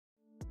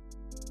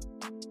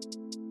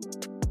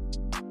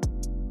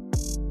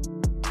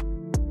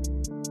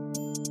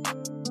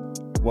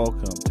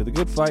welcome to the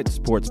Good Fight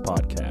Sports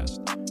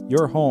Podcast,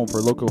 your home for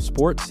local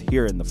sports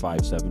here in the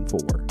 574.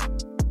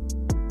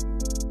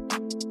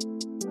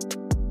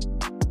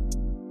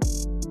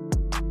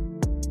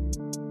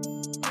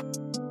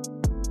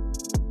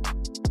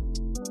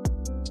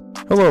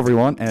 Hello,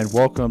 everyone, and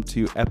welcome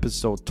to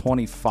episode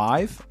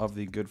 25 of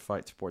the Good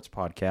Fight Sports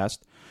Podcast.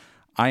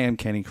 I am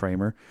Kenny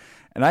Cramer,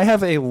 and I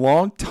have a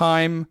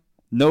long-time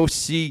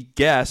no-see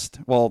guest,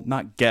 well,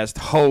 not guest,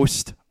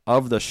 host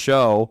of the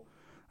show.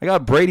 I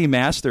got Brady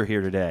Master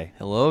here today.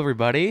 Hello,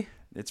 everybody.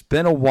 It's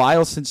been a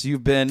while since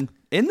you've been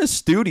in the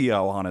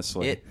studio,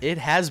 honestly. It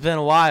has been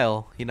a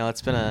while. You know,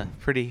 it's been a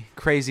pretty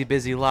crazy,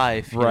 busy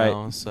life, you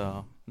know,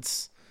 so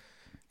it's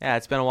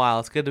been a while.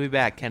 It's good to be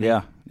back, Kenny.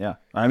 Yeah.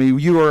 I mean,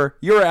 you were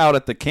out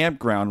at the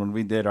campground when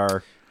we did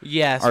our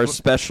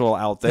special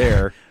out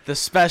there. The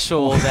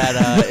special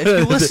that, if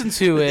you listen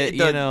to it,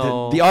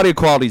 the audio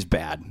quality's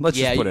bad. Let's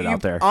just put it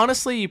out there.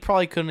 Honestly, you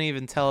probably couldn't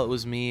even tell it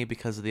was me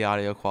because of the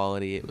audio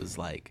quality. It was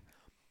like,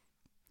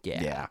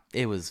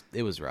 it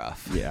was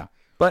rough. Yeah.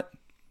 But,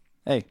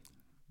 hey,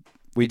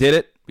 we did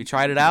it. We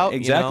tried it out.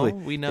 Exactly.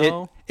 We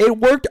know. It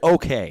worked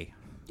okay.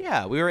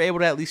 Yeah, we were able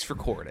to at least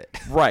record it.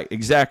 Right,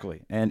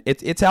 exactly. And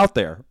it's out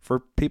there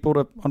for people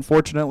to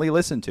unfortunately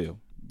listen to.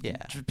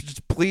 Yeah.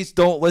 Just please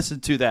don't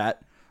listen to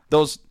that.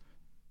 Those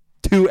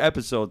two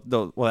episodes,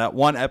 that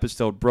one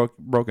episode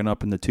broken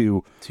up into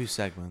two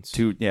segments.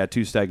 Two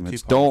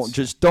segments.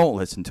 Don't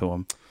listen to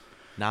them.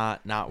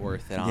 Not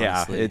worth it,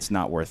 honestly. Yeah, it's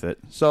not worth it.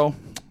 So,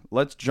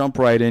 let's jump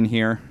right in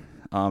here,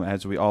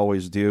 as we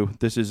always do.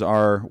 This is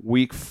our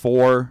week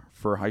 4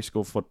 for high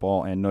school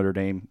football and Notre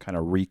Dame kind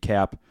of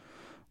recap,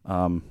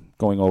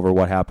 going over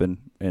what happened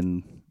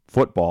in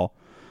football.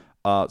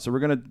 So we're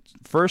going to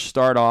first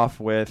start off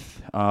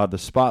with the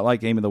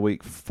spotlight game of the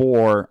week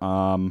for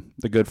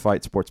the Good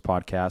Fight Sports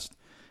Podcast,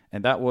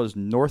 and that was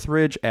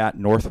Northridge at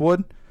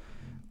Northwood.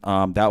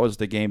 That was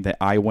the game that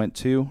I went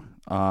to,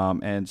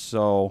 and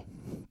so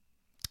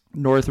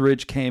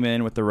Northridge came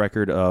in with the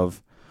record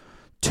of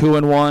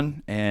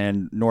 2-1,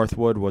 and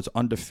Northwood was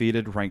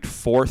undefeated, ranked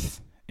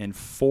 4th in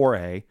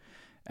 4A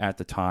at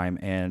the time,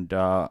 and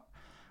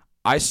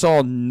I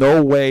saw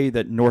no way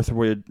that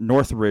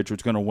Northridge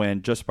was going to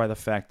win just by the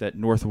fact that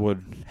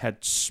Northwood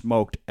had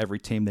smoked every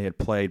team they had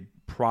played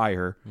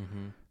prior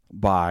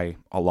by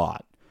a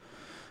lot.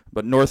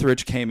 But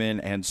Northridge came in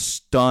and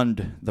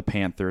stunned the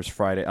Panthers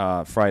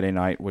Friday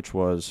night, which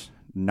was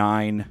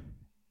 9-8.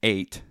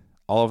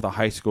 All of the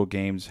high school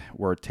games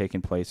were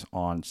taking place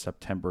on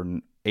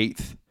September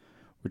 8th,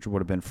 which would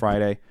have been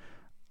Friday,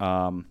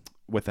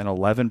 with an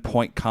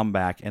 11-point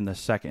comeback in the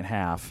second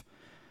half.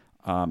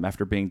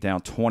 After being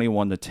down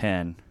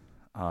 21-10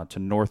 to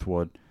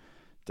Northwood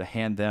to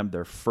hand them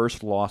their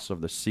first loss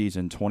of the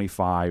season,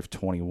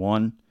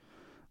 25-21.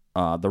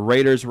 The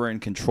Raiders were in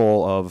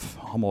control of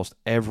almost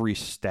every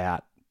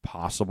stat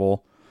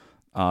possible.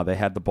 They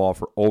had the ball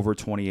for over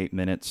 28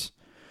 minutes.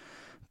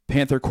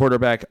 Panther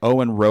quarterback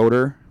Owen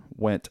Roeder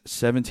went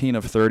 17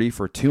 of 30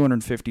 for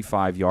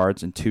 255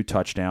 yards and 2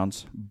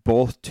 touchdowns,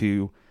 both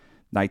to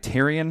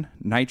Nitarian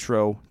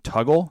Nitro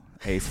Tuggle,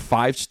 a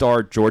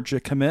 5-star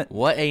Georgia commit.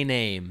 What a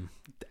name.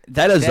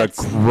 That's a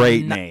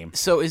great name.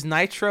 So is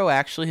Nitro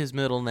actually his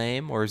middle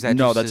name, or is that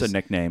No, that's a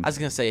nickname. I was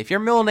going to say, if your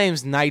middle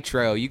name's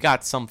Nitro, you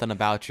got something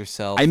about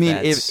yourself. I mean,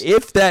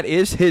 if that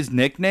is his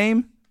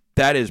nickname,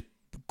 that is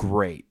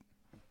great.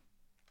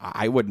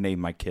 I would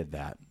name my kid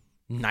that.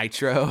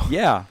 Nitro?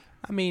 Yeah.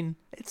 I mean,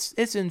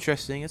 it's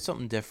interesting. It's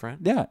something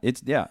different. Yeah,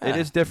 it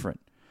is different.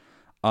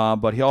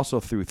 But he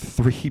also threw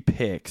 3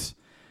 picks.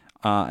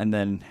 And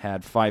then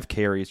had 5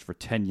 carries for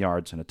 10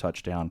 yards and a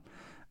touchdown,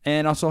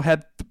 and also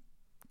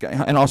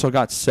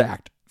got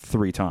sacked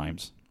 3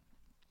 times.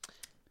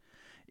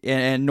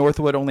 And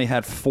Northwood only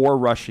had 4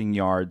 rushing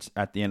yards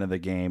at the end of the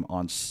game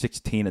on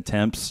 16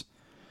 attempts,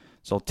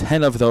 so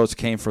 10 of those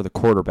came for the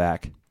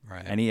quarterback,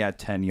 right? And he had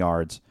 10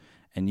 yards.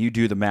 And you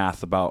do the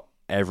math about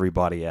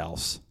everybody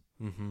else.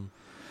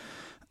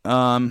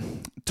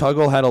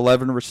 Tuggle had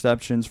 11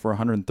 receptions for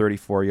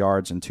 134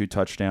 yards and 2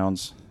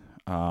 touchdowns.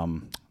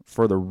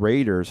 For the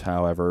Raiders,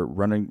 however,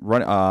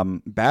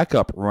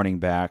 backup running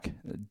back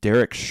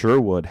Derek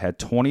Sherwood had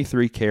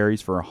 23 carries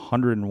for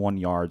 101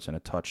 yards and a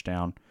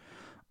touchdown.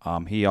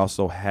 He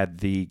also had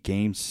the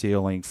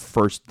game-sealing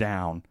first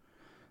down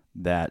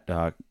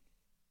that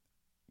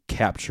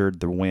captured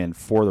the win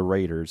for the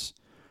Raiders.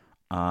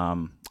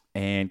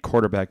 And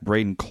quarterback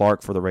Braden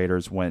Clark for the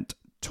Raiders went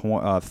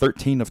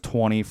 13 of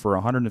 20 for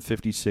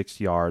 156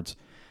 yards,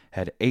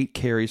 had 8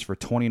 carries for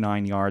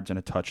 29 yards and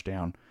a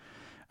touchdown.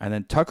 And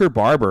then Tucker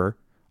Barber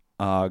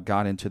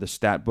got into the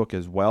stat book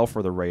as well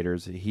for the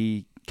Raiders.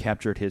 He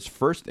captured his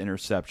first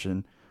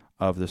interception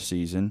of the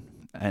season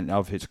and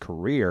of his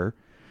career,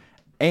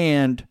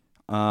 and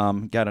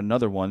got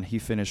another one. He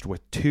finished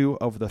with 2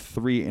 of the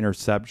 3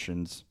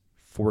 interceptions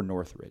for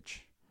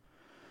Northridge.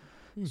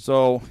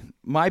 So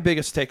my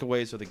biggest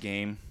takeaways of the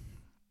game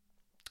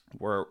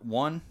were,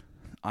 1,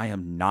 I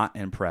am not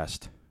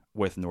impressed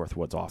with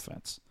Northwood's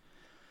offense.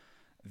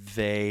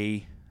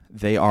 They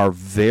are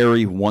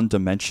very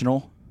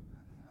one-dimensional.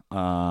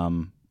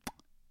 and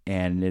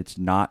it's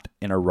not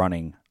in a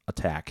running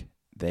attack.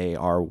 They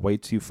are way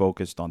too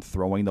focused on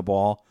throwing the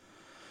ball,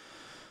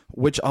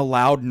 which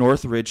allowed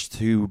Northridge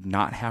to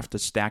not have to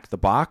stack the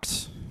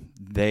box.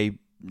 They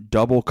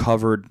double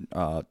covered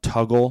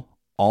Tuggle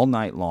all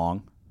night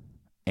long,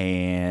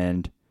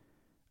 and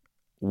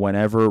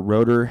whenever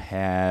Roeder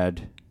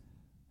had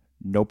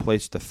no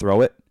place to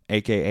throw it,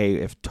 aka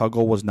if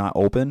Tuggle was not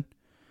open,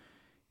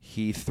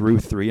 he threw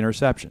 3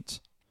 interceptions.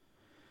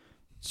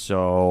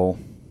 So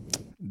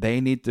they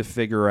need to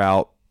figure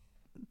out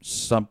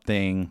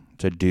something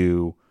to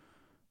do,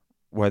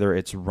 whether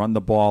it's run the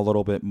ball a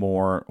little bit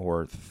more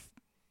or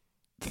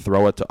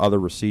throw it to other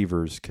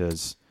receivers,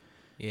 because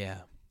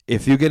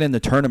if you get into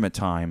tournament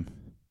time,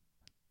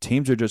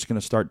 teams are just going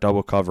to start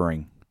double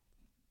covering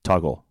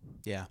Tuggle.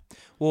 Yeah.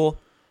 Well,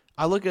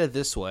 I look at it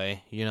this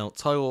way,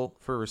 Tuggle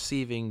for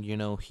receiving,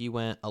 he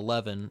went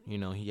 11,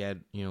 he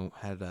had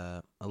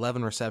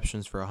 11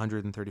 receptions for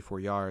 134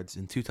 yards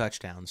and 2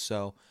 touchdowns.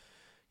 So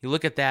you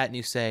look at that and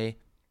you say,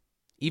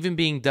 even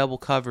being double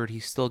covered, he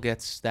still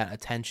gets that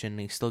attention,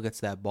 and he still gets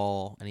that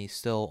ball, and he's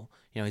still,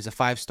 he's a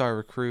 5-star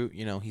recruit,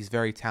 he's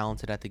very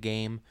talented at the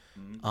game.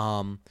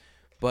 Mm-hmm.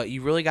 But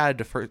you really got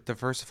to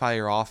diversify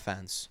your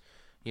offense.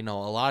 A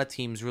lot of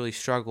teams really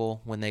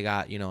struggle when they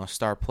got, a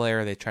star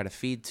player they try to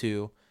feed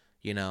to,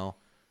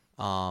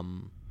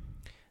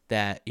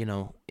 that,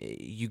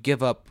 you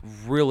give up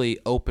really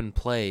open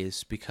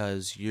plays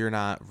because you're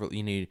not,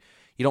 you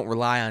don't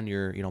rely on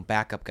your,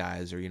 backup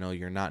guys, or,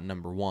 you're not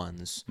number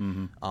ones,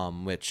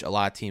 mm-hmm. Which a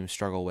lot of teams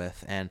struggle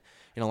with. And,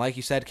 like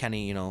you said,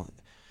 Kenny,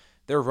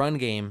 their run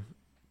game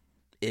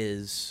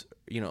is,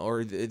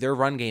 their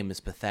run game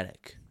is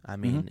pathetic. I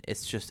mean,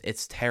 mm-hmm.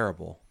 it's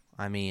terrible.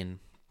 I mean,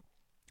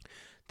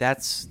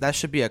 that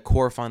should be a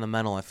core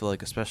fundamental, I feel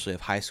like, especially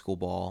of high school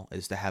ball,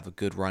 is to have a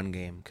good run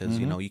game. Because,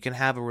 mm-hmm. You can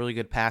have a really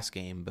good pass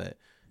game, but,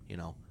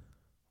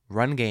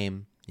 run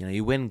game,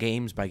 you win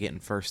games by getting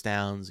first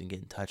downs and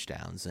getting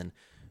touchdowns. And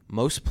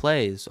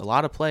a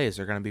lot of plays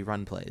are going to be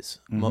run plays,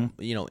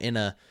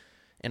 mm-hmm.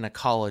 In a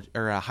college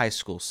or a high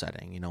school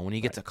setting. When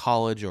you get to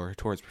college or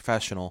towards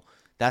professional,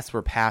 that's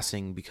where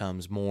passing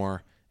becomes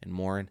more and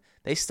more. And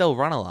they still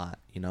run a lot,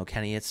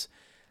 Kenny. It's,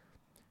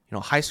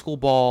 high school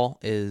ball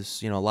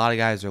is, a lot of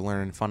guys are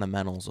learning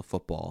fundamentals of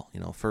football.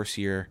 First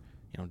year,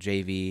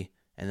 JV,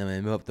 and then when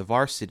they move up to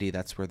varsity,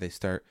 that's where they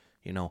start,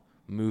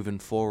 moving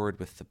forward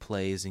with the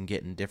plays and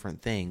getting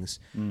different things.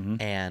 Mm-hmm.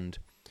 And,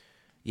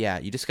 yeah,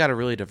 you just got to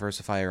really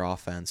diversify your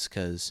offense,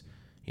 because,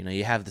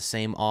 you have the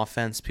same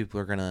offense. People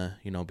are going to,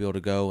 be able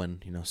to go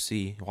and,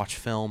 watch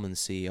film and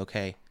see,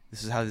 okay,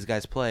 this is how these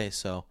guys play.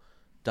 So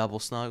double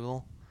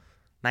snuggle,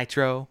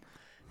 nitro,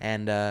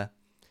 and,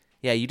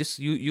 yeah,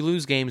 you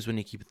lose games when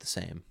you keep it the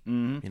same.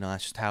 Mm-hmm.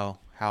 That's just how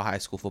high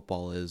school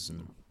football is,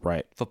 and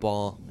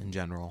football in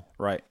general.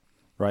 Right.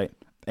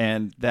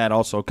 And that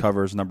also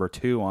covers number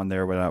 2 on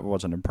there. What I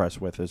wasn't impressed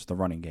with is the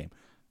running game.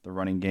 The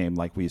running game,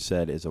 like we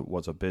said,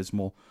 was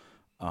abysmal,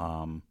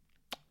 and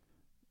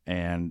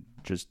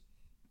just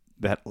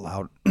that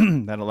allowed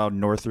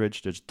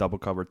Northridge to just double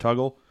cover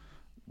Tuggle.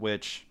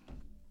 Which,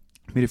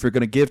 I mean, if you're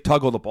going to give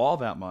Tuggle the ball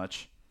that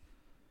much,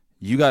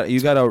 you got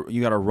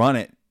to run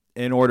it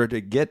in order to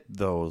get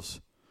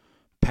those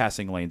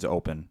passing lanes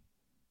open.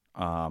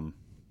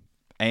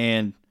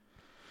 And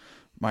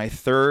my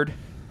third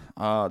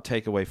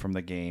takeaway from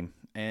the game,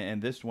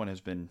 and this one has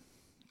been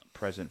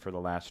present for the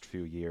last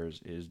few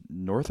years, is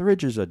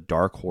Northridge is a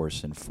dark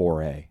horse in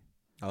 4A.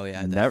 Oh,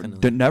 yeah,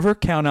 definitely. Never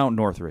count out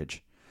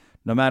Northridge.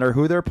 No matter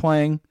who they're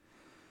playing,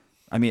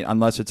 I mean,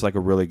 unless it's like a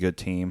really good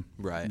team.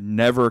 Right.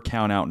 Never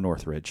count out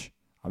Northridge.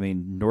 I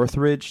mean,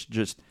 Northridge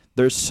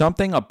there's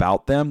something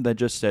about them that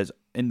just says,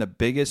 in the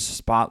biggest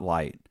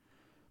spotlight,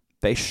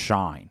 they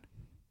shine.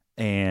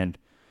 And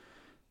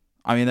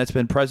I mean, that's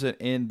been present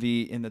in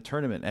the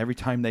tournament. Every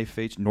time they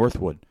faced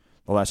Northwood,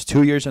 the last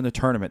 2 years in the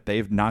tournament,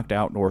 they've knocked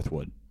out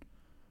Northwood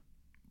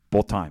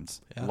both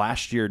times. Yeah.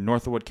 Last year,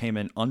 Northwood came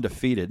in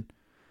undefeated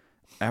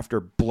after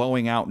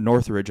blowing out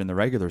Northridge in the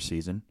regular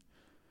season.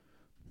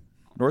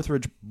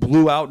 Northridge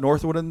blew out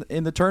Northwood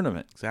in the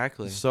tournament.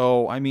 Exactly.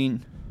 So, I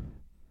mean,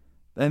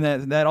 and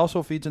that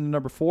also feeds into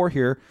number 4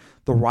 here,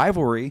 the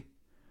rivalry,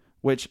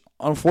 which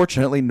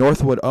unfortunately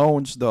Northwood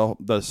owns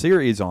the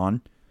series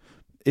on,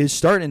 is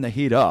starting to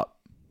heat up.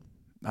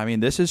 I mean,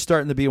 this is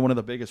starting to be one of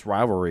the biggest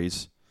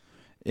rivalries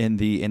in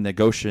the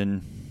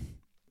Goshen,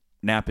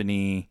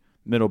 Napanee,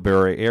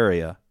 Middlebury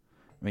area.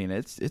 I mean,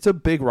 it's a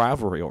big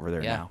rivalry over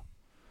there now.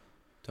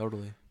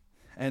 Totally.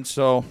 And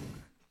so,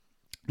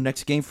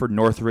 next game for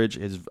Northridge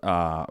is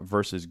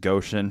versus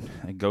Goshen,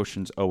 and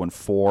Goshen's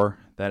 0-4.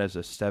 That is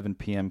a 7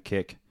 p.m.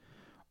 kick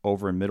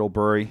over in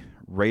Middlebury.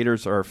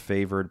 Raiders are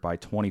favored by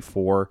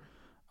 24,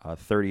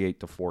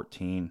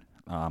 38-14.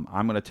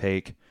 I'm going to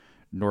take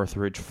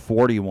Northridge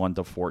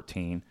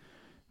 41-14,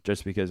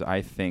 just because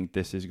I think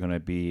this is going to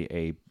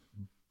be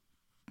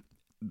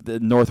the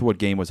Northwood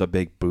game was a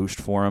big boost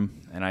for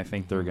them, and I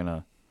think they're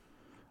gonna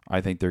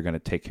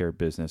take care of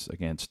business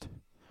against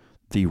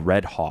the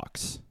Red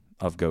Hawks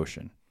of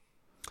Goshen.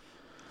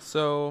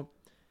 So,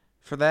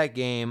 For that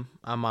game,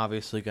 I'm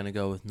obviously going to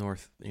go with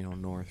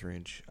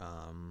Northridge.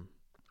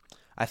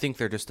 I think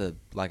they're just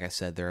like I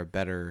said, they're a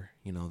better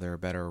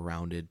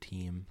rounded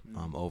team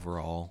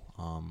overall.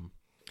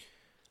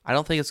 I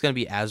don't think it's going to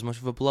be as much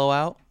of a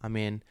blowout. I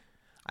mean,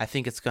 I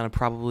think it's going to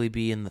probably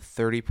be in the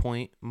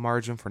 30-point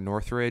margin for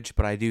Northridge,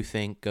 but I do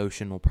think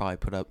Goshen will probably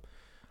put up,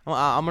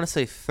 I'm going to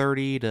say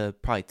 30 to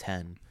probably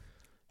 10.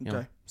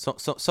 Okay. So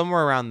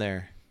somewhere around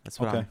there. That's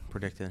what I'm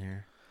predicting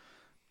here.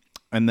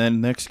 And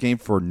then next game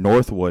for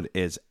Northwood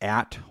is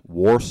at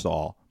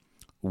Warsaw.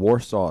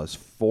 Warsaw is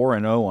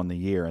 4-0 on the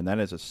year, and that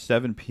is a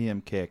 7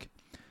 p.m. kick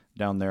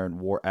down there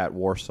at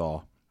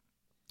Warsaw.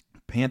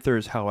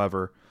 Panthers,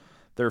 however,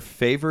 they're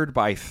favored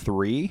by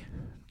 3,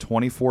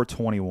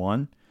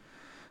 24-21.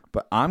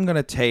 But I'm going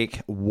to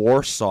take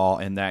Warsaw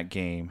in that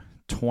game,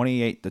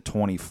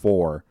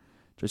 28-24,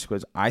 just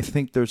because I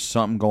think there's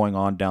something going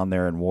on down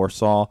there in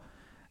Warsaw,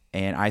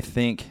 and I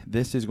think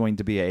this is going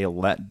to be a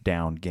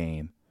letdown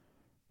game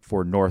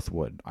for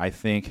Northwood. I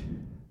think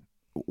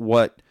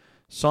what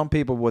some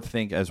people would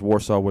think as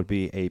Warsaw would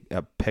be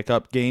a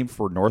pickup game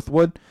for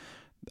Northwood,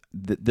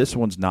 this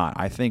one's not.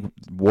 I think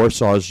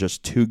Warsaw is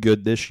just too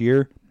good this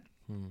year,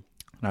 and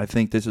I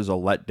think this is a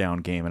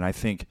letdown game, and I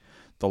think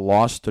the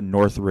loss to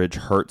Northridge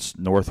hurts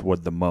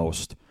Northwood the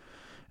most,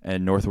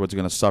 and Northwood's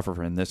going to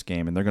suffer in this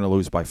game, and they're going to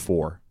lose by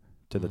 4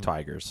 to the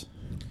Tigers.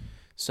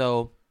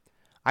 So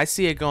I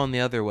see it going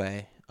the other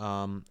way.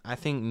 I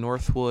think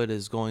Northwood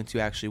is going to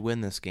actually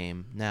win this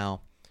game.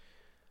 Now,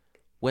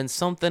 when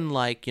something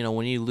like,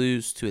 when you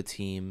lose to a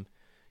team,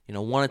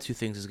 one of two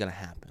things is going to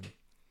happen.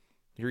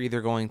 You're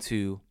either going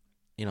to,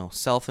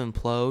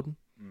 self-implode,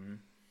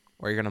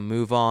 or you're going to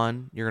move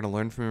on. You're going to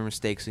learn from your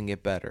mistakes and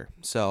get better.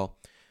 So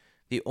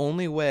the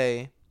only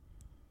way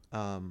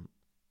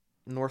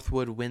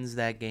Northwood wins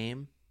that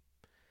game,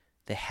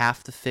 they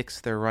have to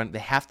fix their run. They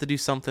have to do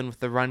something with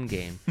the run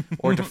game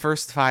or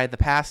diversify the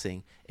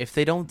passing. If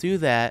they don't do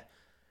that,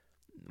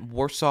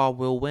 Warsaw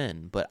will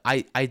win. But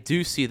I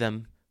do see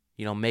them,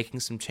 making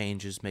some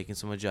changes, making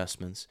some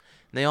adjustments.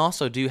 And they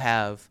also do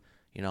have,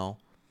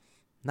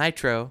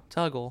 Nitro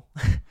Tuggle.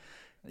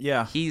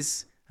 Yeah.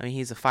 He's a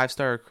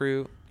 5-star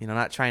recruit,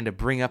 not trying to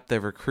bring up the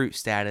recruit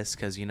status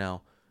because,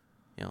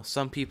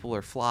 some people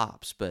are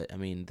flops, but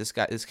this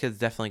kid's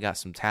definitely got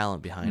some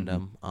talent behind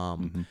him.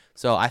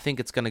 So I think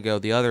it's going to go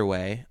the other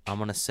way. I'm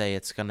going to say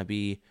it's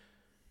probably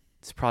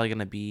going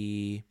to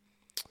be,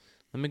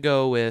 let me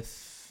go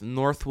with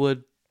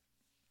Northwood.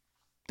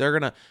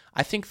 I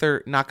think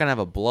they're not going to have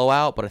a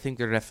blowout, but I think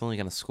they're definitely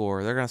going to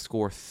score. They're going to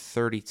score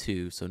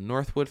 32. So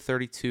Northwood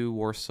 32,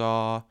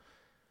 Warsaw,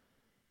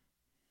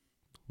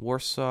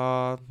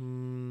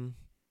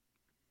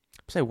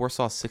 say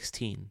Warsaw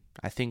 16.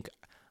 I think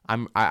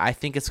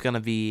it's going to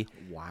be.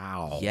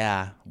 Wow.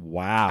 Yeah.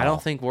 Wow. I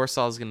don't think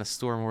Warsaw is going to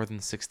score more than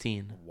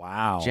 16.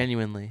 Wow.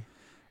 Genuinely.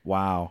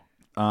 Wow.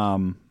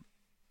 And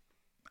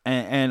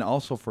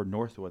also for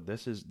Northwood,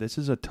 this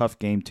is a tough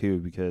game too,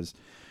 because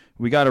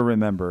we got to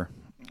remember,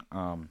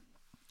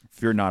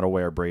 if you're not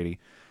aware, Brady,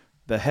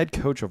 the head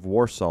coach of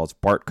Warsaw is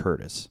Bart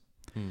Curtis.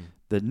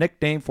 The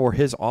nickname for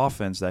his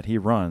offense that he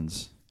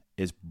runs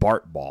is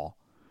Bart Ball.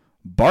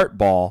 Bart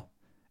Ball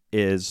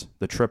is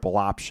the triple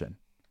option.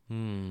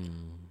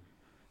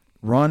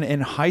 Run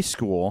in high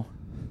school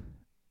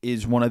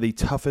is one of the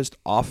toughest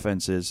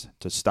offenses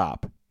to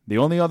stop. The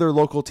only other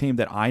local team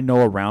that I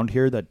know around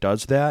here that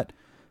does that,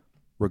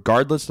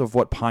 regardless of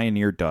what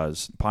Pioneer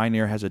does,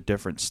 Pioneer has a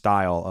different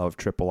style of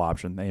triple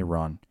option they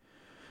run,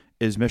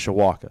 is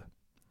Mishawaka.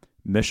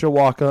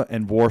 Mishawaka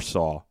and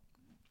Warsaw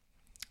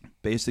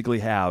basically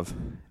have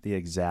the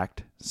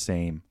exact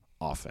same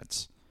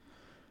offense.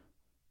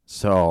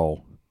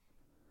 So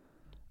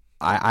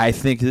I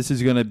think this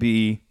is going to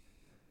be,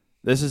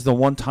 this is the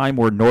one time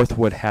where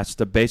Northwood has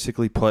to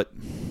basically put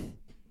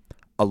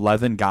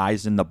 11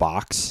 guys in the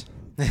box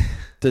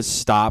to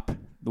stop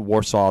the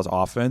Warsaw's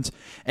offense.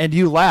 And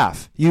you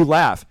laugh.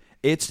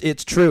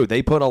 It's true.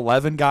 They put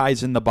 11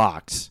 guys in the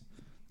box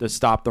to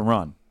stop the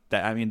run.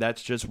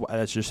 That's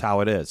just how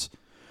it is.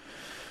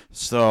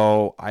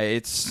 So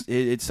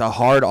it's a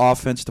hard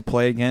offense to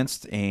play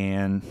against,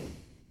 and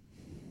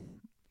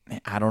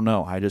I don't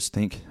know. I just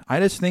think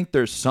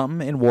there's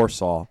something in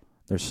Warsaw.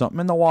 There's something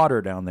in the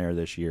water down there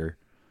this year,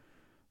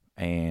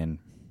 and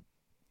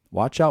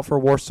watch out for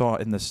Warsaw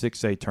in the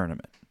 6A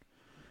tournament.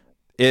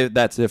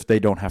 That's if they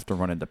don't have to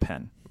run into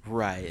Penn.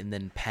 Right, and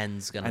then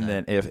Penn's gonna. And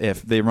then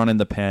if they run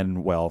into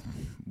Penn, well,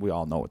 we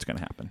all know what's gonna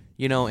happen.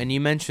 And you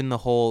mentioned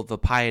the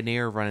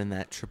Pioneer running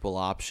that triple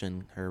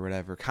option or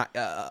whatever,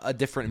 a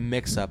different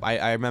mix-up.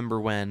 I remember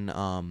when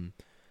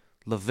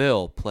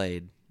LaVille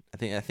played. I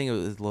think it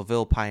was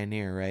LaVille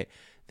Pioneer, right?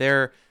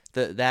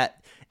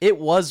 It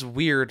was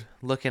weird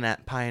looking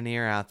at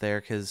Pioneer out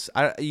there because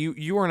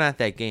you weren't at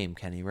that game,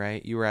 Kenny,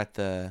 right? You were at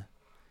the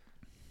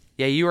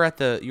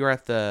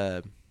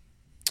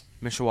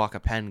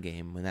Mishawaka Penn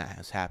game when that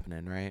was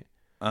happening, right?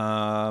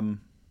 I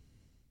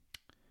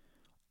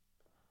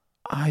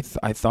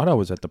thought I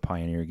was at the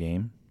Pioneer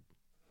game.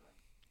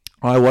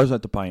 I was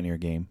at the Pioneer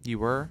game. You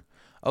were?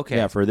 Okay.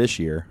 Yeah, for this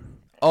year.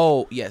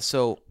 Oh yeah,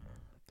 so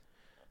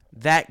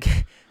that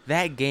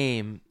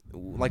game,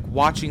 like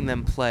watching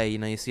them play,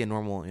 you see a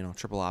normal,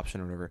 triple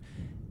option or whatever.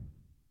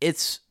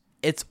 It's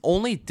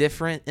only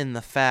different in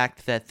the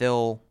fact that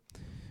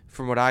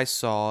from what I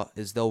saw,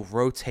 is they'll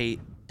rotate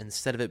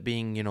instead of it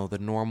being, the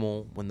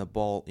normal when the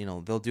ball,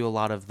 they'll do a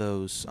lot of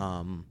those.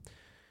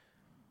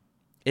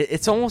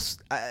 It's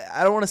almost,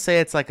 I don't want to say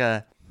it's like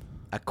a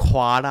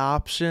quad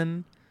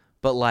option,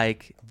 but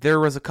like there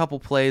was a couple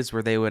plays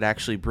where they would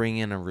actually bring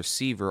in a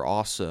receiver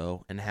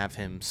also and have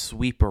him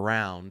sweep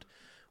around,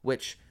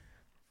 which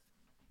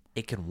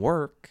it can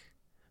work,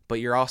 but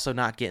you're also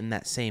not getting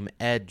that same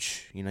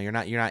edge. You're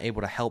not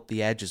able to help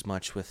the edge as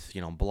much with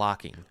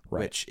blocking,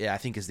 right. Which I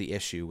think is the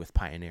issue with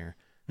Pioneer.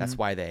 That's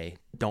why they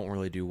don't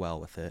really do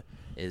well with it.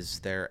 Is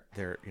the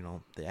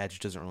edge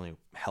doesn't really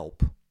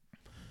help.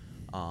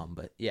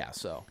 But yeah,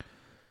 so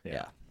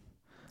yeah.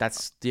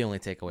 That's the only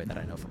takeaway that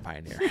I know from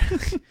Pioneer,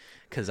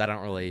 because I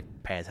don't really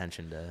pay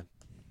attention to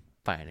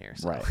Pioneer.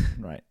 So.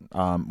 Right.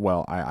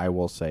 Well, I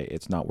will say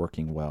it's not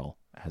working well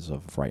as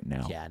of right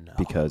now. Yeah, no.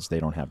 Because they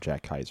don't have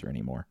Jack Kaiser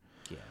anymore.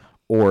 Yeah.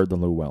 Or the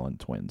Llewellyn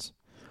twins.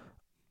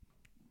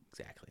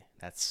 Exactly.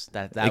 That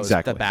was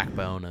the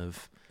backbone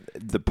of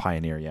the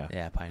Pioneer. Yeah.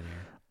 Yeah,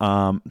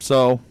 Pioneer.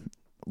 So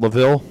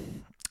LaVille,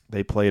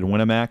 they played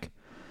Winnemac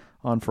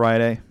on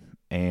Friday,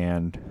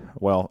 and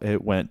well,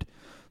 it went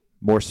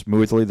more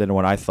smoothly than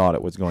what I thought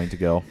it was going to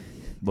go.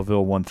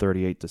 LaVille won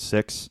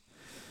 38-6.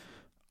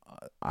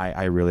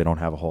 I really don't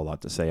have a whole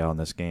lot to say on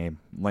this game.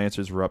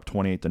 Lancers were up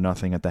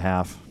 28-0 at the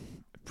half.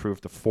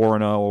 Improved to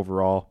 4-0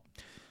 overall.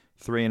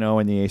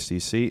 3-0 in the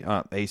ACC.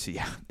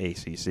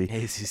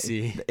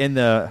 In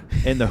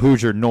the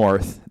Hoosier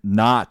North,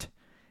 not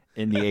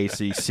in the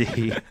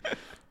ACC.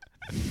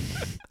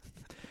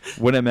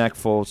 Winnemac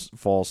falls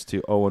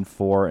to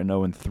 0-4 and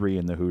 0-3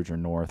 in the Hoosier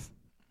North.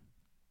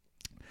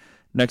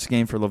 Next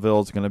game for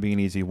LaVille is going to be an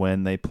easy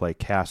win. They play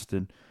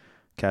Caston.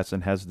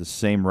 Caston has the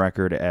same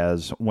record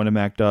as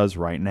Winnemac does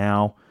right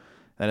now.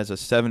 That is a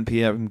 7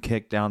 p.m.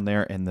 kick down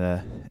there in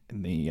the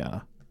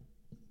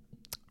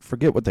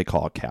forget what they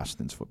call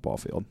Caston's football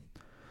field.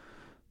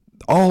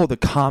 Oh, the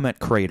Comet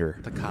Crater.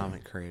 The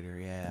Comet Crater,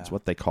 yeah. That's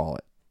what they call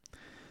it.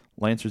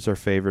 Lancers are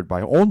favored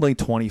by only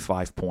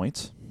 25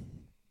 points.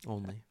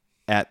 Only.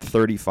 At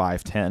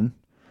 35-10.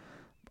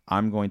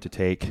 I'm going to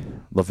take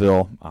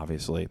LaVille,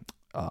 obviously,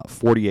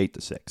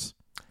 48-6.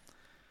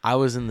 I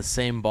was in the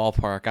same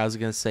ballpark. I was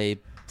going to say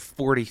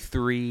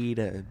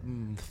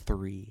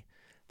 43-3.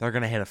 They're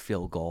going to hit a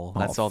field goal.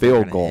 That's all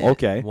they're going to hit.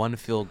 Okay. One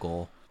field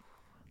goal.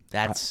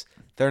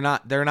 They're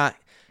not,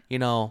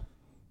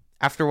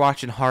 after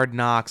watching Hard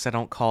Knocks, I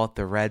don't call it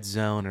the red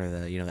zone or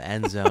the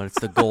end zone. It's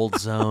the gold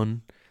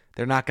zone.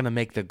 They're not going to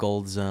make the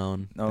gold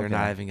zone. Okay. They're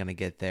not even going to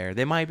get there.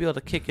 They might be able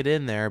to kick it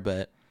in there,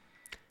 but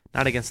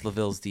not against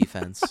LaVille's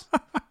defense.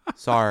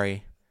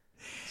 Sorry,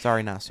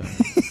 not sorry.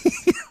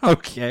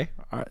 Okay.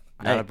 All right.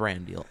 Not a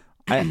brand deal.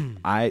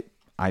 I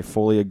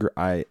fully agree.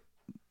 I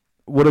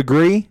would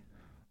agree,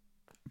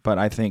 but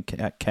I think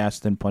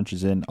Caston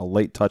punches in a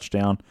late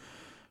touchdown,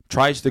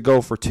 tries to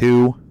go for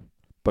 2,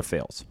 but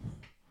fails.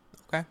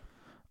 Okay.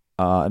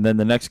 And then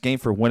the next game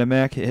for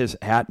Winnemac is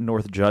at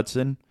North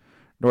Judson.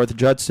 North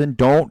Judson,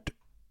 don't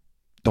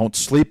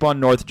sleep on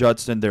North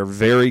Judson. They're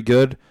very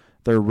good.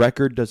 Their overall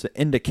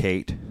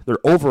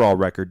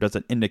record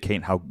doesn't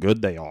indicate how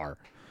good they are.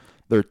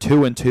 They're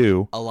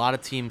 2-2. A lot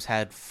of teams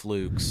had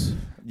flukes.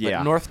 Yeah.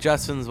 But North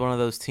Judson's one of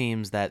those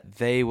teams that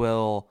they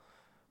will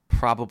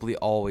probably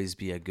always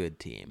be a good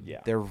team. Yeah.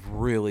 They're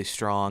really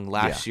strong.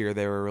 Last year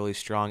they were really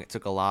strong. It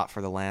took a lot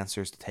for the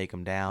Lancers to take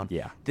them down.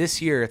 Yeah.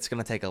 This year it's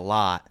going to take a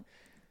lot.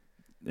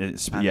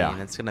 It's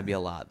going to be a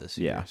lot this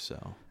year.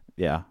 So.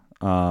 Yeah.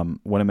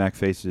 Winnemac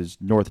faces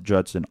North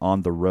Judson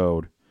on the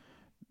road.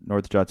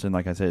 North Judson,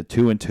 like I said,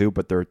 2-2,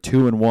 but they're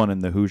 2-1 in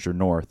the Hoosier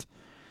North.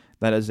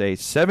 That is a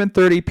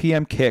 7:30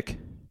 p.m. kick,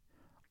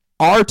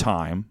 our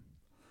time,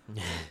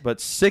 but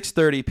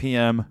 6:30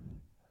 p.m.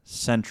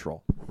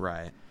 Central.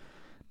 Right.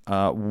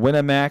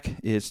 Winnemac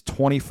is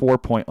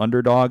 24-point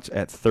underdogs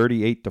at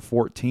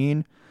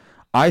 38-14.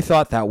 I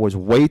thought that was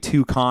way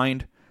too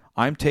kind.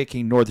 I'm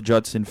taking North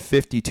Judson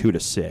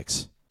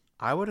 52-6.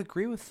 I would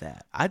agree with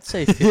that. I'd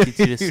say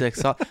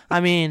 52-6. I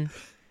mean,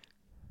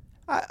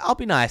 I'll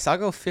be nice. I'll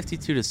go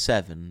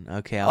 52-7.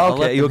 Okay. I'll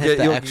let them hit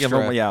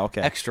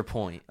the extra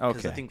point.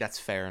 Because I think that's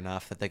fair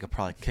enough that they could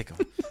probably kick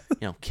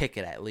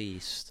it at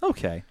least.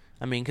 Okay.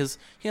 I mean, because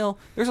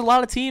there's a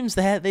lot of teams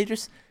that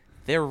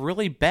they're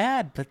really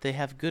bad, but they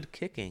have good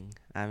kicking.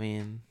 I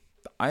mean,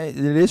 it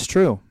is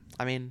true.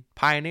 I mean,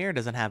 Pioneer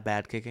doesn't have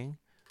bad kicking.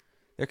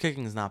 Their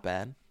kicking is not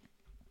bad.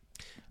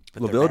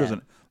 LaVille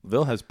doesn't.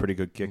 LaVille has pretty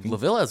good kicking.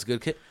 LaVille has good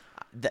kick.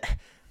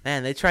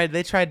 Man, they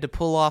tried to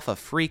pull off a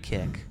free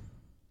kick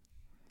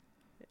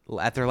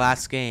at their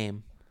last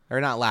game,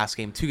 or not last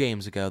game, 2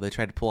 games ago. They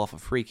tried to pull off a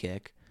free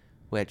kick,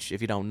 which, if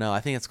you don't know,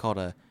 I think it's called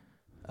a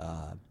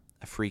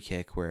free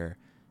kick, where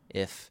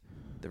if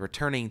the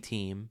returning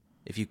team,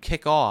 if you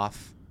kick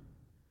off,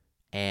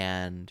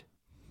 and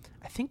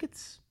I think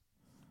it's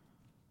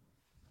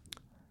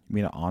You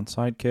mean an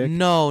onside kick?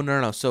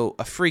 No. So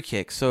a free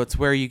kick. So it's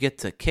where you get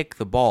to kick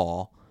the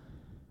ball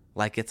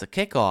like it's a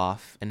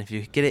kickoff, and if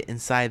you get it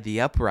inside the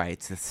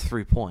uprights, it's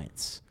 3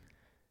 points.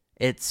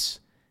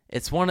 It's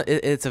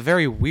a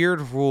very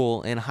weird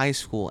rule in high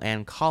school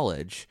and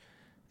college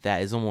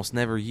that is almost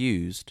never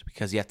used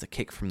because you have to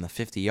kick from the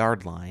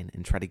 50-yard line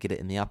and try to get it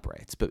in the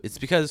uprights. But it's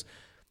because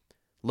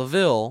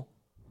LaVille,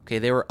 okay,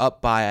 they were up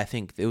by, I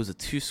think it was a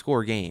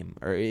 2-score game,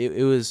 or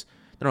it was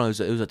a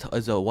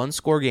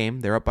 1-score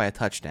game. They're up by a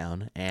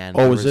touchdown, and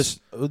this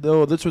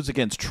was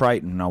against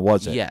Triton, now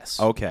was it? Yes.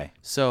 Okay.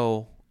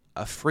 So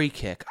a free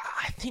kick.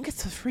 I think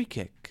it's a free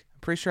kick. I'm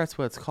pretty sure that's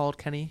what it's called,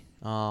 Kenny.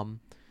 But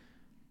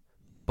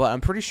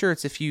I'm pretty sure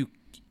it's if you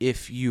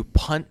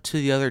punt to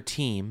the other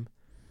team,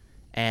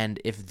 and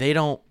if they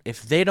don't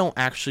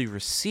actually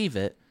receive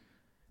it,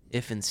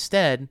 if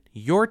instead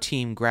your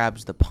team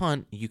grabs the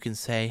punt, you can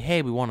say,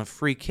 "Hey, we want a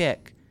free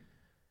kick,"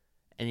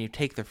 and you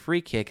take the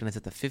free kick, and it's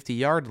at the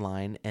 50-yard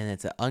line, and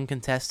it's an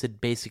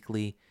uncontested,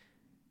 basically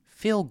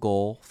field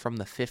goal from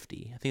the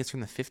 50. I think it's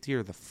from the 50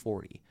 or the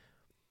 40.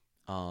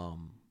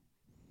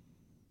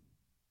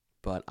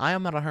 But I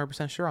am not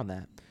 100% sure on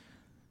that.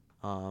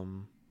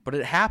 But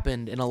it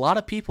happened, and a lot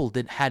of people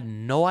had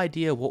no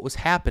idea what was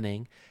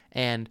happening,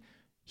 and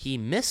he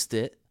missed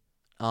it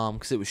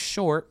because it was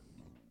short.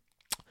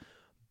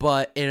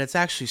 And it's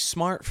actually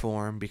smart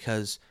for him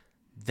because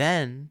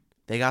then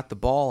they got the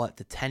ball at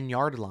the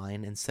 10-yard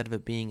line instead of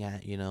it being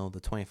at, the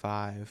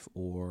 25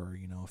 or,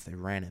 if they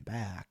ran it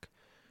back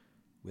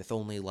with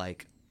only a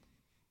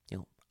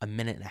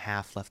minute and a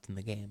half left in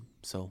the game.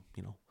 So,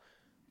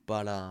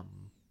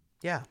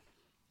 yeah.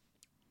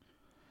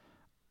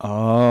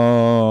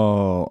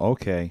 Oh,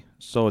 okay.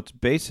 So it's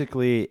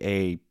basically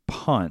a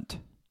punt.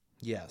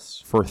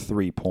 Yes. For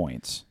 3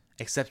 points.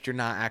 Except you're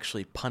not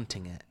actually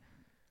punting it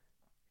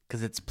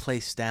because it's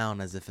placed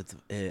down as if it's a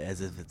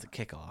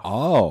kickoff.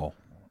 Oh,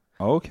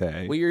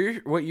 okay.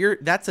 You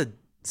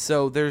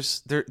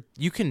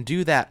can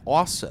do that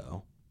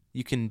also.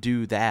 You can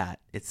do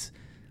that.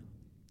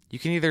 You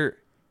can either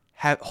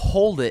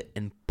hold it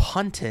and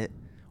punt it,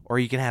 or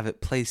you can have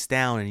it placed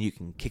down and you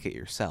can kick it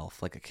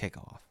yourself like a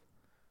kickoff.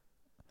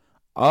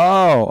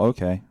 Oh,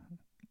 okay.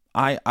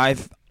 I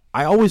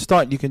always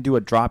thought you can do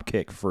a drop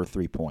kick for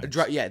 3 points.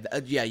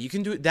 Yeah, you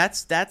can do it.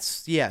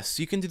 Yes,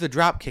 you can do the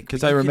drop kick.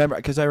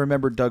 Because I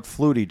remember Doug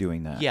Flutie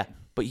doing that. Yeah,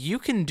 but you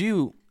can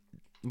do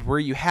where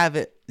you have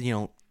it,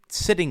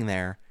 sitting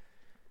there,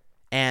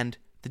 and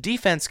the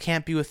defense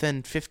can't be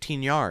within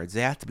 15 yards.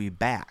 They have to be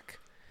back,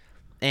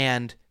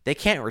 and they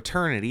can't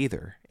return it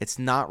either. It's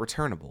not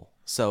returnable,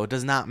 so it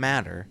does not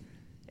matter.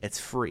 It's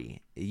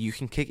free. You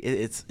can kick.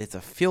 It's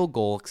a field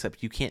goal,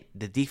 except you can't.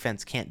 The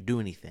defense can't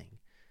do anything,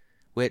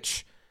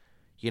 which,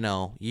 you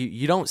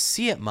don't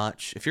see it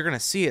much. If you're gonna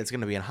see it, it's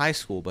gonna be in high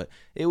school. But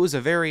I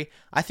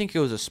think it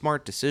was a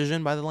smart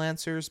decision by the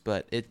Lancers.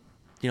 But they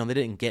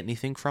didn't get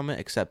anything from it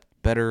except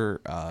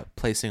better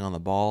placing on the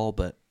ball.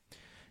 But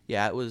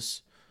yeah, it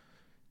was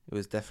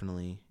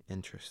definitely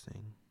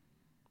interesting.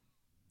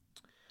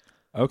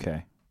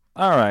 Okay,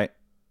 all right.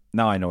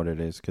 Now I know what it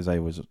is because I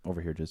was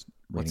over here just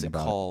reading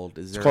about it. What's it called?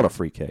 It's called a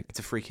free kick. It's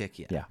a free kick,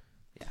 yeah. Yeah.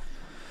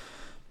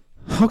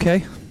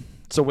 Okay.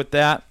 So with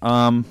that,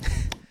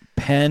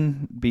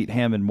 Penn beat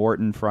Hammond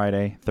Morton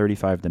Friday,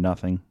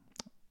 35-0.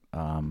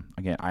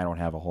 Again, I don't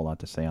have a whole lot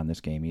to say on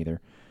this game either.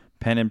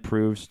 Penn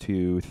improves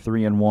to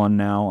 3-1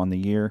 now on the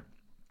year,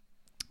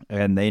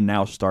 and they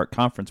now start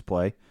conference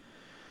play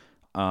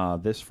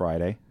this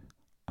Friday,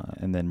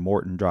 and then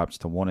Morton drops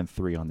to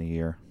 1-3 on the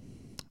year.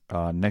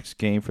 Next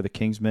game for the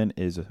Kingsmen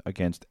is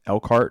against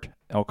Elkhart.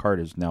 Elkhart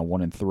is now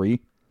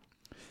 1-3.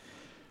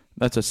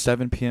 That's a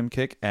 7 p.m.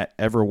 kick at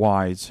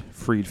Everwise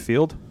Freed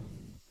Field.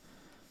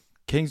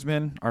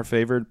 Kingsmen are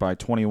favored by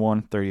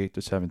 21,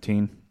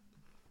 38-17.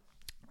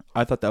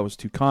 I thought that was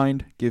too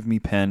kind. Give me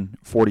Penn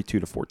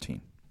 42-14.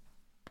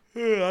 I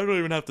don't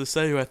even have to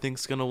say who I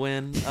think's gonna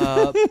win.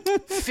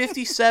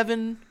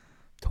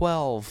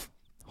 57-12.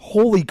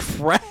 Holy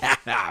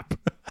crap!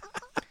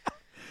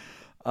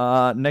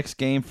 Next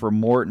game for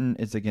Morton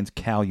is against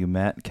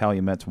Calumet.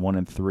 Calumet's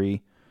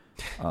 1-3.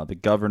 The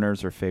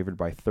Governors are favored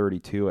by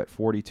 32 at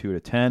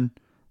 42-10.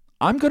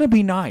 I'm gonna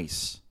be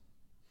nice.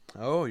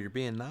 Oh, you're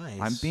being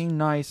nice. I'm being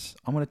nice.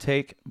 I'm gonna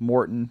take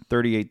Morton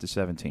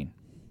 38-17.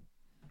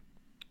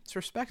 It's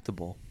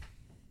respectable.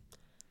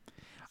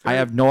 I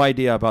have no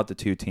idea about the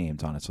two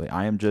teams, honestly.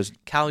 I am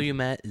just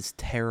Calumet is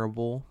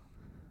terrible.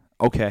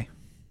 Okay.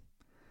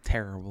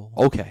 Terrible.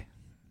 Okay.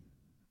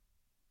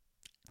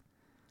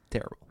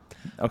 Terrible.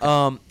 Okay.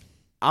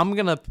 I'm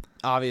gonna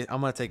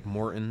take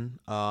Morton.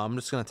 I'm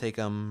just gonna take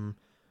them.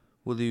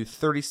 We'll do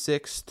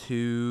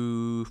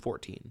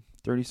 36-14.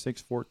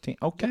 36-14.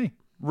 Okay.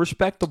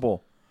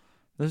 Respectable.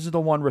 This is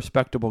the one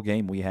respectable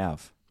game we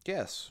have.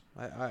 Yes.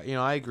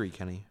 I agree,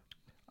 Kenny.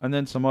 And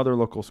then some other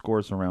local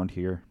scores around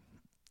here.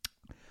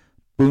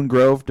 Boone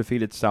Grove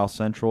defeated South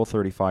Central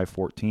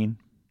 35-14.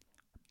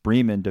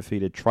 Bremen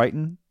defeated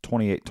Triton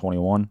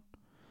 28-21.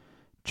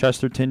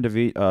 Chesterton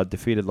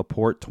defeated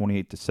LaPorte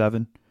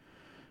 28-7.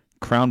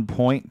 Crown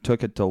Point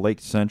took it to Lake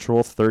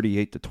Central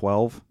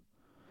 38-12.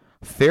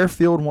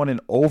 Fairfield won in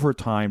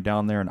overtime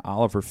down there in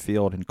Oliver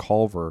Field in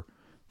Culver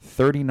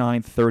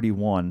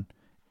 39-31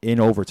 in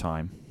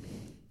overtime.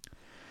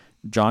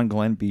 John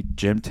Glenn beat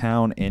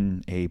Jimtown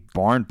in a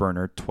barn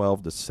burner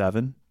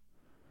 12-7.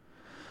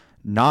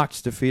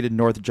 Knox defeated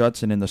North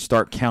Judson in the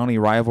Stark County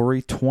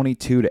rivalry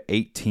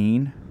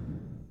 22-18.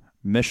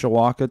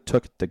 Mishawaka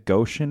took it to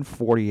Goshen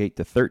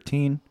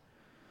 48-13.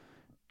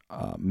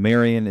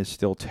 Marion is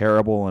still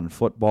terrible in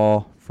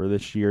football for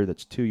this year.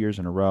 That's 2 years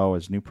in a row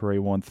as New Prairie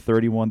won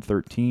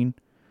 31-13.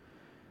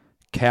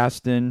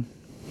 Caston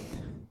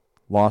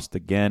lost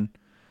again,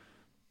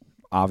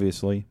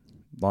 obviously.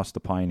 Lost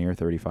to Pioneer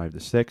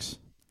 35-6.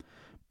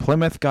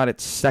 Plymouth got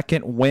its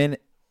second win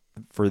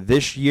for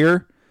this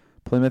year.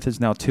 Plymouth is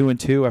now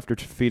 2-2 after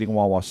defeating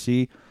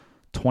Wawasee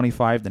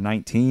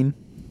 25-19.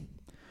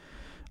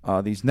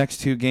 These next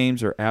two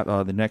games are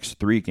the next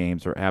three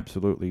games are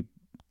absolutely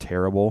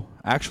terrible.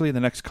 Actually, the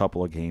next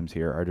couple of games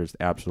here are just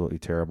absolutely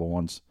terrible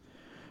ones.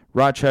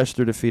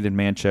 Rochester defeated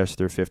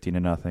Manchester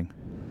 15-0.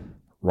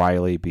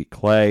 Riley beat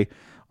Clay.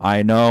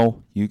 I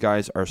know you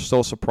guys are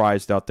so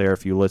surprised out there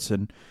if you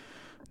listen.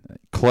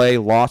 Clay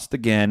lost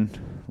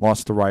again,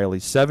 lost to Riley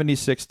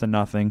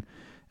 76-0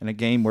 in a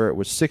game where it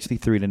was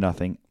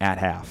 63-0 at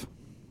half.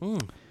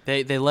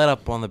 They let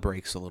up on the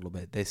brakes a little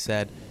bit. They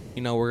said,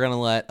 we're going to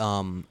let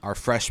our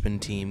freshman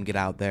team get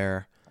out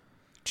there,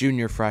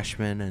 junior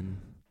freshmen,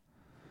 and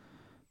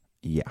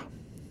yeah.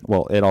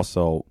 Well, it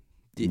also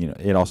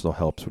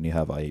helps when you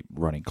have a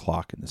running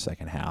clock in the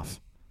second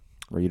half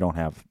where you don't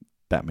have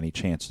that many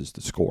chances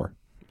to score.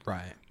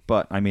 Right.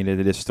 But I mean,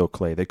 it is still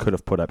Clay. They could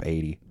have put up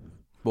 80.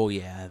 Well,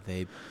 yeah,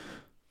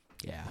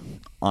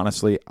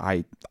 Honestly,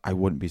 I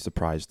wouldn't be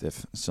surprised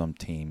if some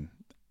team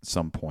at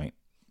some point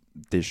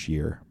this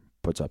year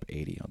puts up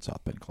 80 on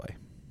South Bend Clay.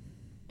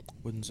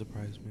 Wouldn't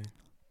surprise me.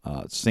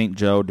 St.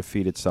 Joe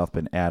defeated South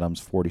Bend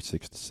Adams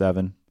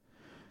 46-7.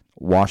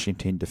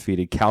 Washington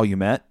defeated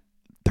Calumet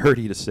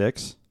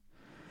 30-6.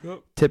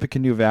 Yep.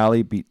 Tippecanoe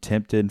Valley beat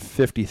Timpton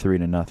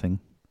 53-0.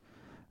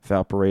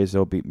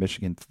 Valparaiso beat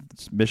Michigan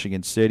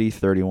City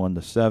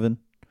 31-7.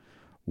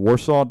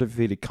 Warsaw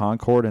defeated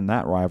Concord in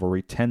that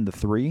rivalry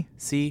 10-3.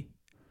 See,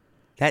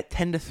 that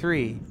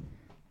 10-3,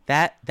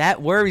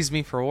 that worries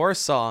me for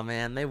Warsaw,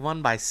 man. They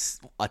won by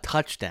a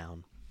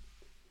touchdown.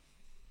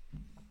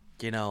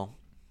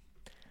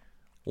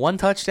 One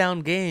touchdown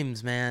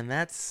games,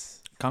 man.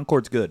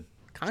 Concord's good.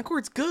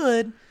 Concord's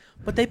good,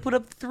 but they put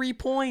up 3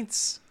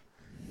 points.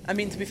 I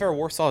mean, to be fair,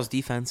 Warsaw's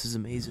defense is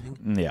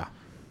amazing. Yeah.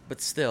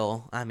 But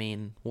still, I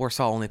mean,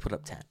 Warsaw only put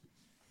up 10.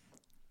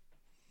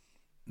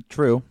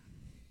 True.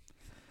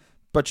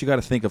 But you got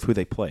to think of who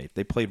they played.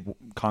 They played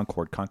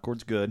Concord.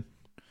 Concord's good.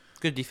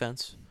 Good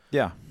defense.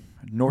 Yeah.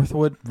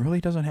 Northwood really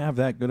doesn't have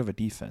that good of a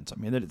defense. I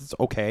mean, it's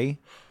okay,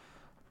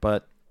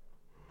 but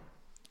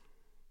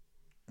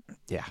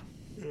yeah.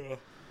 And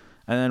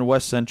then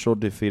West Central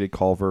defeated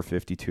Culver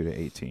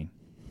 52-18.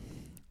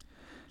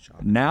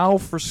 Now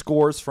for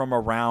scores from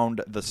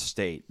around the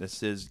state.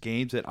 This is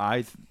games that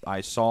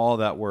I saw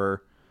that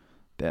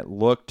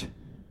looked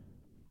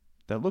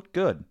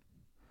good.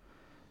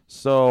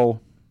 So,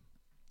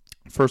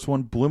 first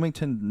one,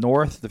 Bloomington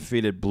North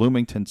defeated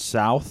Bloomington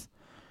South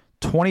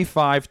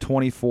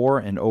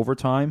 25-24 in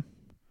overtime.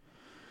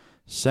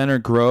 Center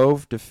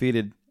Grove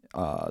defeated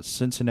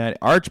Cincinnati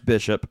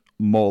Archbishop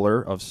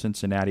Moeller of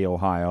Cincinnati,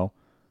 Ohio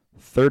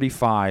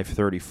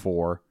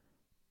 35-34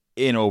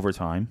 in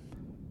overtime.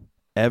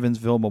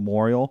 Evansville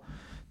Memorial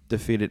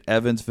defeated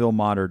Evansville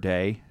Mater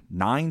Dei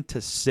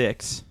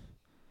 9-6.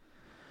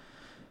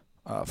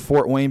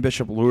 Fort Wayne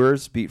Bishop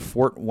Luers beat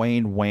Fort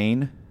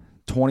Wayne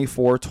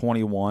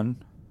 24-21.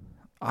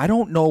 I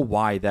don't know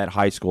why that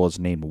high school is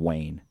named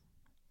Wayne.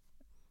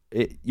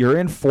 You're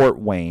in Fort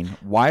Wayne.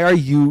 Why are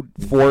you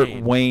Fort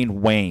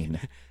Wayne?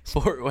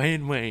 Fort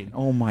Wayne.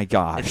 Oh my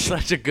gosh. It's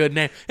such a good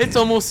name. It's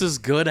almost as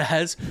good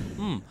as,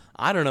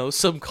 I don't know,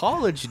 some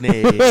college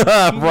name.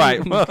 Right.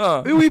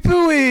 Ooey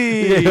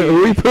Pooey. Yeah,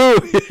 Ooey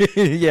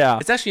Pooey. Yeah.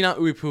 It's actually not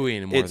Ooey Pooey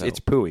anymore, though.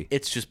 It's Pooey.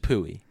 It's just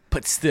Pooey.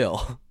 But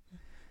still,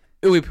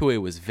 Ooey Pooey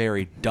was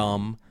very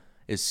dumb.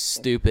 It's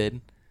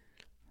stupid.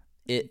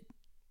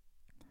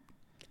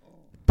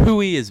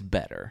 Pooey is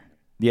better.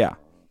 Yeah.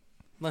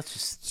 Let's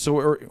just...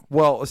 So,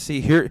 let's see.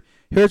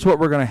 Here's what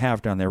we're going to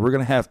have down there. We're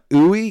going to have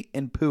Ooey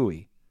and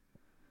Pooey.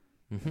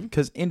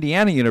 Because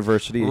Indiana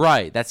University,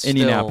 right? That's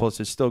Indianapolis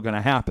is still going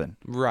to happen,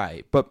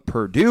 right? But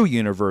Purdue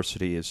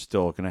University is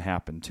still going to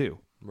happen too,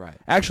 right?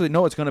 Actually,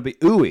 no, it's going to be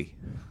Ooey,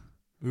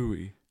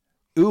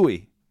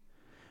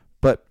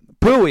 but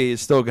Pooey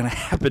is still going to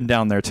happen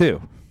down there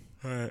too.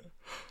 Right.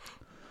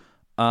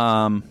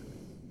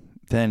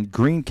 Then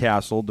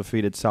Greencastle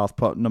defeated South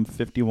Putnam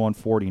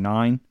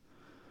 51-49.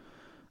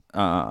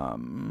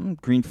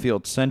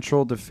 Greenfield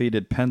Central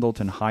defeated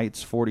Pendleton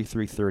Heights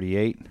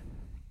 43-38.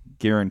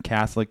 Guerin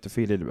Catholic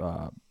defeated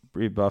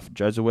Rebuff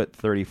Jesuit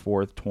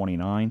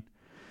 34-29.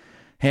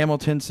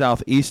 Hamilton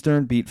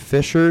Southeastern beat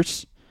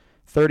Fishers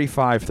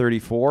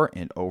 35-34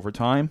 in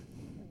overtime.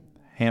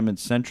 Hammond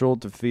Central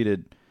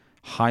defeated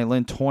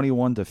Highland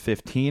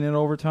 21-15 in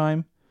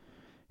overtime.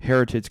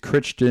 Heritage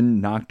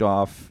Christian knocked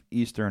off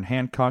Eastern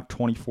Hancock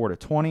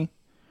 24-20.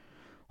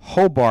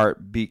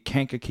 Hobart beat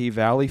Kankakee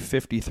Valley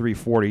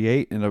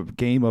 53-48 in a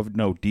game of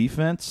no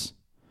defense.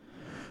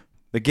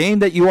 The game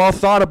that you all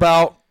thought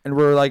about and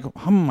were like,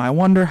 I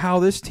wonder how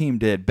this team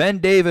did. Ben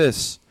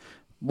Davis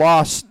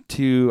lost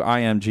to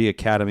IMG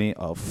Academy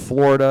of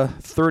Florida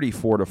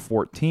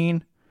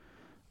 34-14.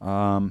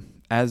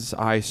 As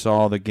I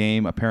saw, the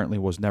game apparently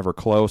was never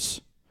close.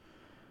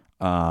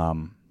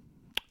 Not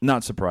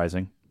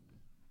surprising.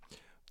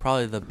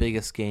 Probably the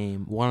biggest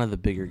game, one of the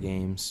bigger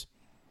games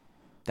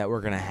that we're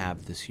going to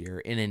have this year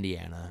in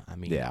Indiana. I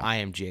mean,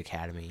 IMG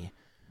Academy,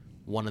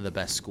 one of the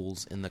best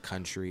schools in the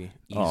country,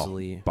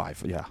 easily.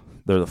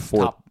 They're the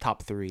fourth.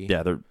 Top three.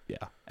 Yeah.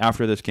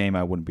 After this game,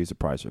 I wouldn't be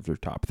surprised if they're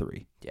top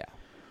three. Yeah.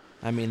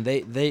 I mean,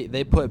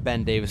 they put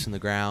Ben Davis in the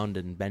ground,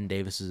 and Ben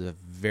Davis is a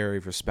very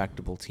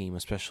respectable team,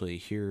 especially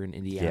here in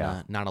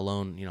Indiana. Not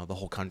alone, the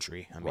whole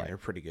country. I mean, they're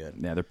pretty good.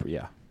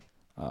 Yeah,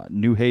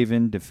 New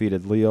Haven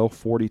defeated Leo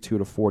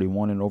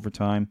 42-41 in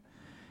overtime,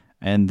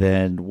 and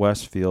then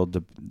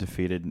Westfield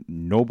defeated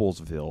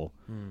Noblesville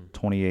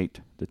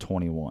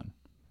 28-21.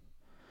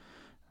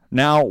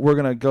 Now we're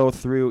gonna go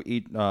through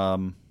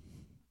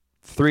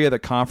three of the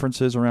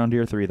conferences around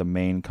here, three of the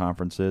main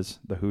conferences: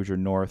 the Hoosier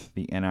North,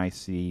 the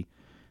NIC,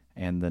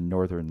 and the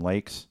Northern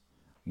Lakes,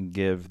 and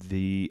give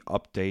the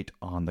update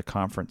on the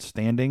conference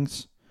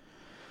standings.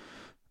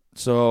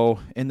 So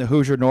in the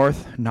Hoosier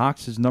North,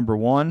 Knox is number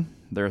 1.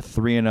 They're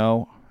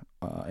 3-0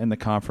 in the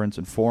conference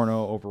and 4-0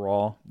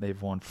 overall.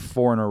 They've won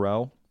 4 in a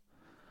row.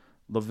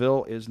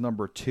 LaVille is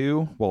number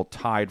 2,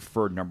 tied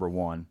for number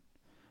 1.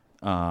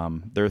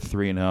 They're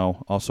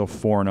 3-0, also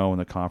 4-0 in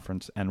the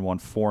conference and won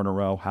 4 in a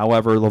row.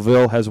 However,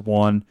 LaVille has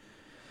won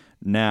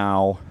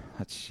now,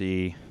 let's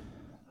see,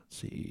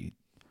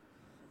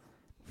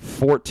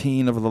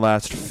 14 of the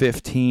last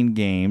 15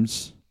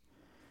 games,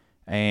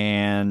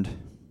 and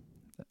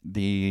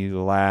the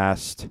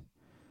last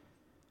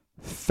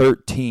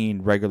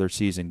 13 regular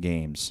season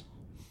games.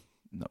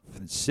 No,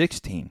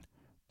 16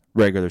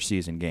 regular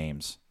season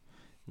games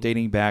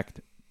dating back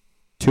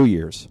 2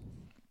 years.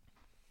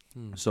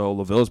 So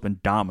LaVille's been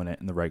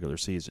dominant in the regular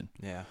season.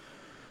 Yeah.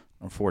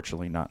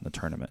 Unfortunately, not in the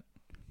tournament.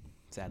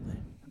 Sadly.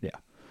 Yeah.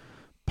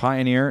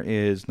 Pioneer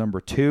is number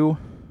 2.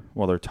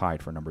 Well, they're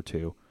tied for number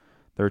 2.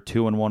 They're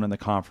 2-1 in the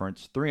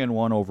conference,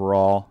 3-1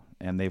 overall,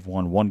 and they've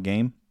won 1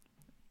 game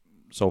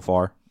so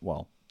far.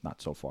 Well,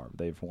 not so far.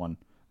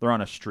 They're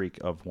on a streak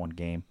of 1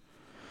 game.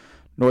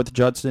 North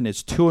Judson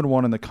is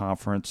 2-1 in the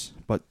conference,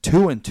 but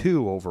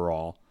 2-2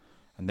 overall,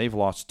 and they've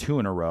lost 2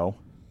 in a row.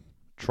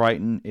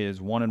 Triton is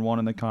 1-1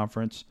 in the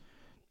conference,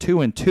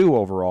 2-2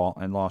 overall,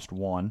 and lost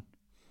 1.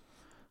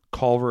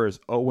 Culver is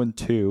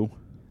 0-2,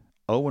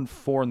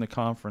 0-4 in the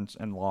conference,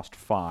 and lost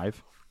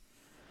 5.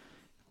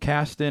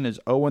 Caston is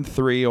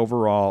 0-3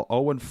 overall,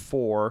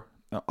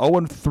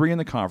 0-3 in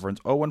the conference,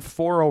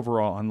 0-4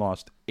 overall, and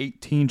lost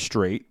 18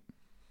 straight.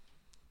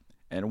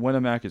 And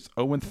Winnemac is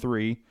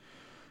 0-3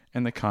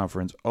 in the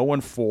conference,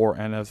 0-4,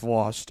 and has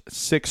lost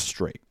 6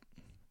 straight.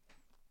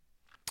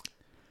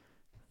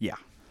 Yeah.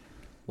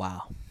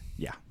 Wow.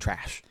 Yeah.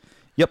 Trash.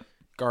 Yep.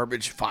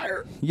 Garbage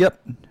fire.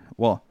 Yep.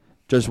 Well,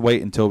 just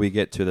wait until we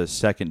get to the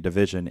second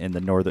division in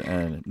the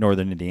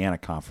Northern Indiana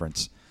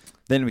Conference.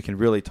 Then we can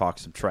really talk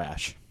some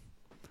trash.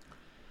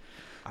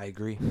 I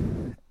agree.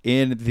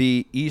 In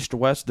the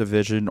East-West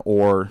division,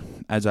 or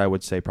as I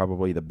would say,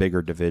 probably the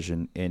bigger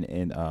division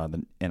in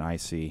the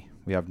NIC,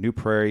 we have New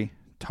Prairie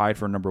tied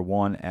for number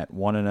 1 at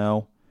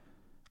 1-0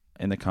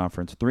 in the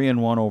conference,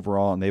 3-1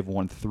 overall, and they've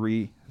won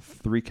three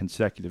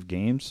consecutive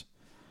games.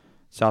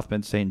 South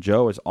Bend St.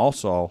 Joe is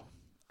also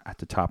at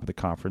the top of the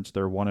conference.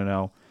 They're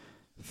 1-0,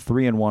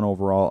 3-1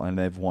 overall, and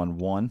they've won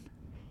 1.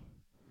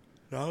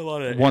 Not a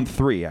lot of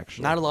 1-3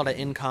 actually. Not a lot of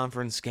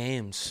in-conference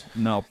games.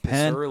 No,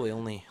 Penn. It's early,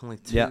 only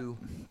 2. Yeah,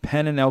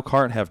 Penn and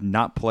Elkhart have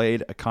not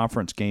played a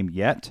conference game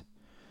yet.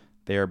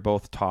 They are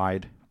both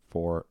tied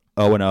for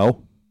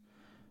 0-0.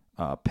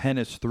 Penn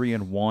is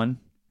 3-1 and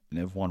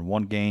they've won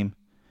 1 game,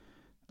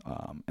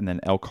 and then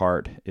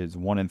Elkhart is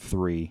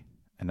 1-3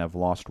 and have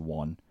lost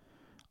 1.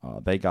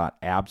 They got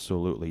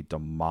absolutely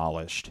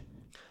demolished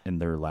in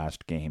their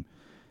last game.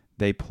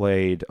 They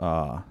played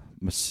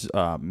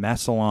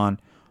Massillon,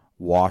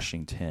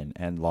 Washington,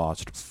 and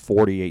lost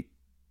 48-50.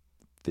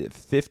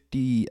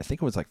 I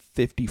think it was like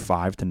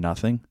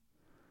 55-0.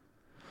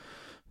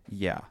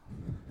 Yeah,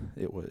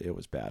 it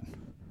was bad.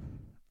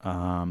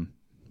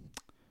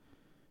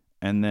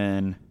 And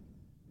then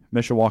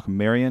Mishawaka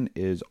Marion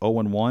is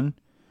 0-1.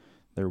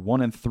 They're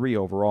 1-3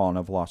 overall and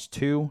have lost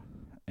 2.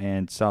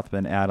 And South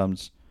Bend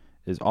Adams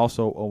is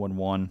also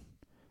 0-1 in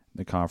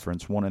the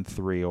conference,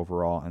 1-3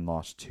 overall and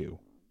lost 2.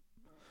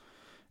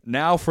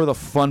 Now for the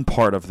fun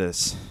part of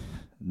this.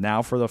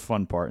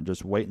 And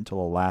just wait until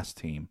the last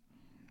team.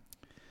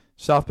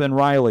 South Bend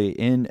Riley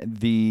in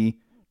the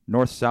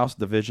North-South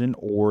division,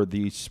 or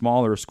the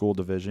smaller school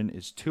division,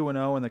 is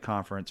 2-0 in the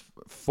conference,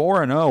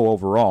 4-0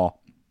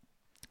 overall.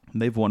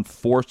 They've won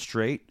 4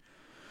 straight.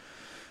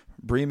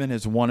 Bremen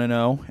is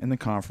 1-0 in the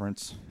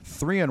conference,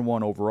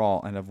 3-1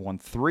 overall, and have won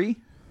 3.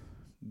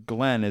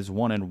 Glenn is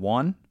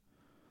 1-1,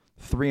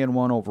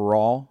 3-1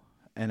 overall,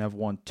 and have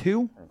won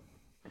 2.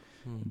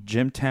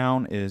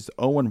 Jimtown is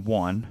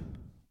 0-1,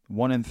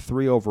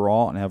 1-3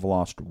 overall, and have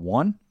lost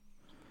 1.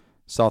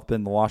 South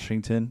Bend,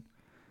 Washington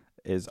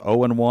is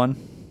 0-1,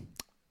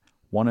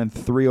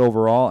 1-3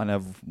 overall, and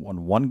have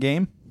won 1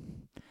 game.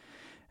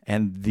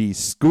 And the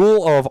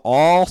school of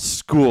all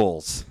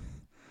schools,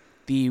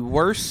 the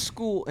worst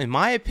school, in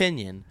my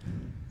opinion,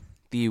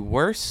 the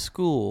worst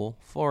school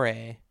for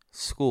a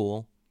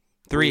school,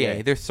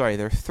 3A. They're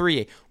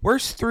 3A.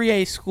 Worst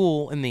 3A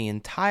school in the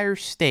entire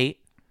state.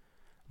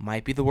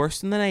 Might be the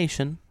worst in the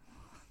nation.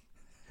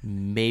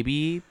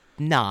 Maybe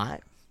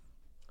not.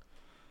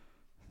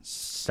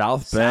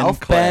 South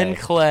Bend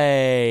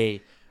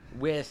Clay.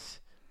 With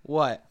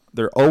what?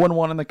 They're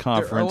 0-1 in the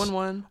conference. They're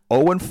 0-1.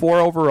 0-4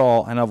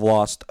 overall, and have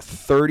lost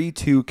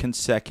 32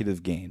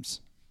 consecutive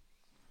games.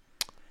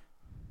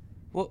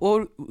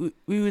 What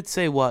we would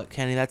say what,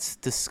 Kenny? That's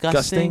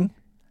disgusting.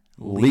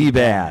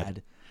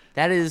 Bad.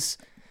 That is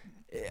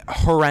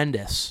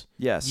horrendous.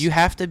 Yes. You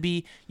have to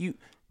be you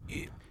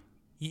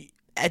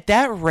at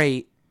that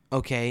rate,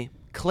 okay?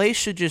 Clay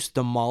should just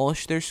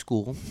demolish their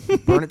school,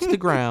 burn it to the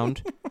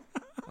ground,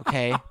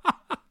 okay?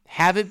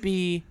 Have it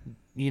be,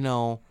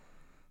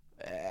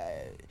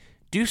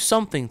 do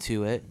something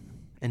to it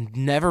and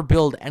never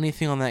build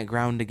anything on that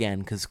ground again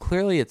because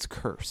clearly it's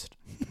cursed.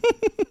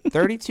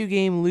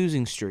 32-game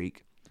losing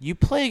streak. You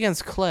play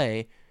against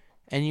Clay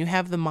and you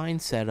have the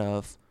mindset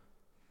of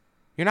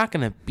you're not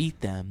going to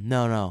beat them.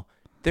 No.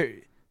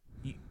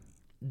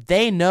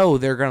 They know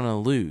they're going to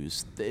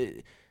lose.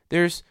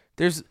 There's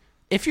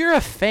if you're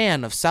a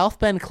fan of South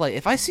Bend Clay,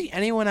 if I see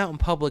anyone out in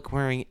public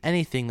wearing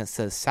anything that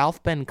says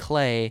South Bend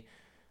Clay,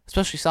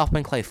 especially South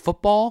Bend Clay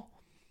football,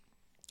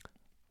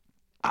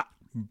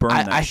 burn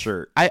that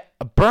shirt. I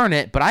burn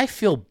it, but I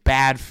feel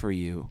bad for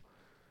you.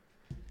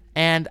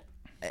 And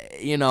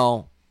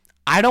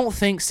I don't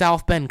think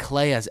South Bend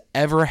Clay has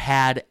ever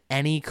had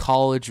any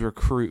college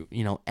recruit,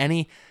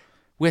 any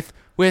with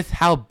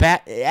how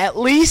bad, at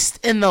least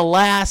in the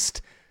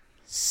last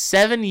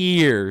 7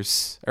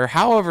 years or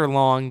however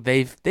long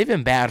they've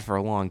been bad for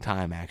a long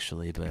time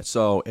actually. But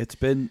so it's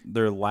been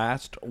their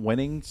last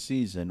winning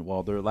season.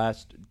 Well, their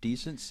last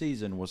decent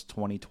season was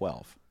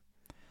 2012.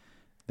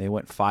 They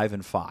went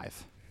 5-5.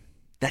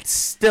 That's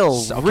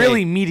still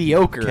really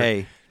mediocre.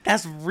 Okay.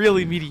 That's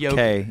really mediocre.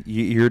 Okay,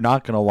 you're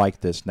not going to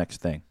like this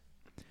next thing.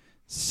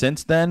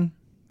 Since then,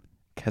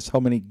 guess how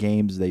many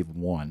games they've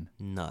won?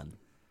 None.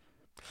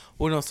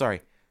 Oh, no,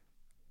 sorry.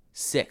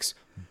 6.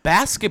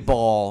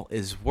 Basketball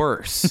is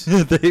worse.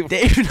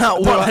 They've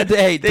not won.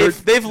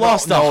 They've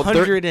lost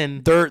 100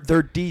 and...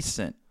 They're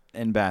decent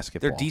in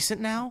basketball. They're decent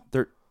now?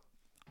 They're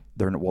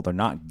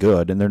not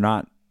good, and they're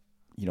not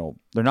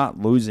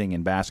losing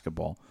in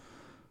basketball.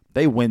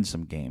 They win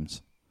some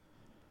games.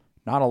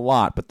 Not a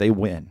lot, but they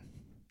win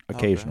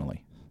occasionally.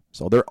 Okay.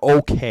 So they're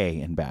okay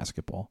in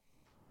basketball.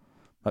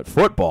 But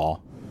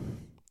football,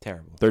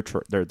 terrible. They're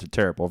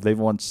terrible. They've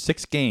won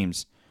 6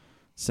 games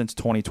since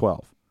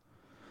 2012.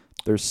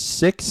 They're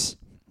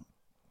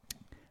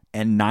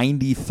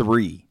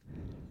 6-93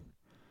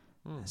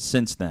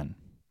 since then.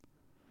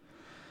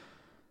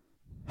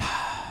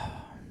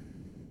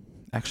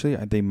 Actually,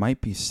 they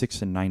might be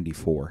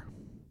 6-94.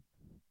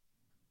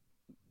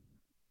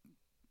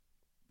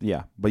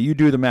 Yeah, but you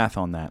do the math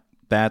on that.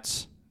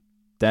 That's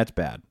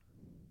bad.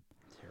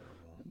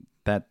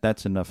 Terrible.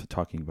 That's enough of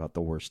talking about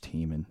the worst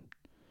team in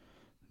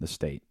the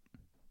state.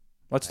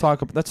 Let's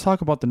talk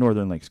about the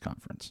Northern Lakes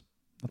Conference.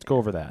 Let's go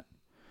over that.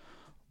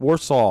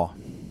 Warsaw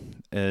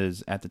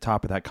is at the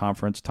top of that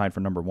conference, tied for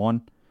number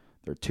 1.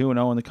 They're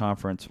 2-0 in the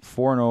conference,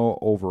 4-0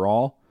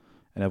 overall,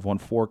 and have won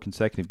 4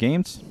 consecutive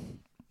games.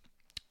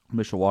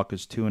 Mishawaka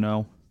is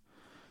 2-0,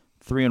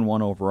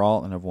 3-1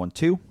 overall, and have won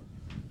 2.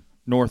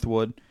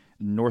 Northwood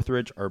and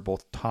Northridge are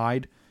both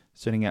tied,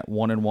 sitting at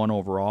 1-1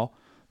 overall.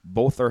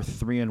 Both are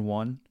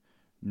 3-1.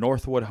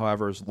 Northwood,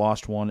 however, has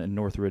lost 1, and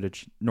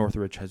Northridge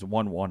has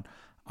won 1,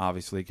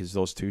 obviously, because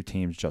those two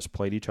teams just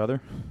played each other.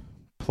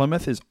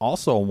 Plymouth is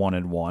also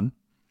 1-1,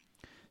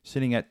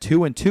 sitting at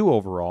 2-2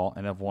 overall,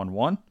 and have won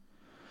 1.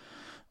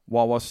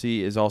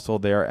 Wawasee is also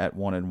there at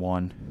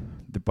 1-1,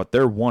 but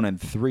they're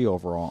 1-3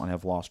 overall and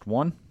have lost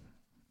 1.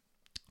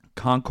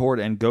 Concord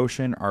and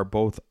Goshen are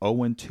both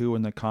 0-2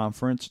 in the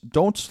conference.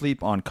 Don't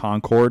sleep on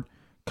Concord.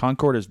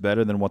 Concord is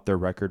better than what their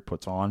record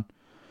puts on.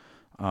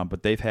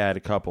 But they've had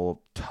a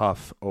couple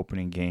tough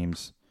opening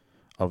games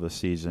of the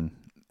season,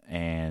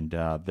 and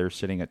they're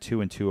sitting at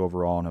 2-2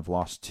 overall and have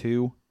lost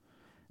 2.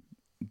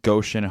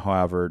 Goshen,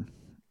 however,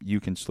 you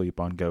can sleep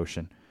on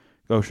Goshen.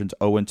 Goshen's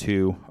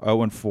 0-2,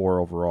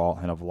 0-4 overall,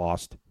 and have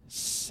lost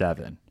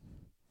 7.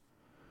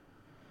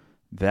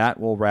 That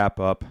will wrap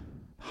up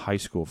high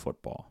school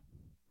football.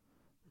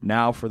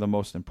 Now for the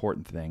most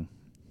important thing,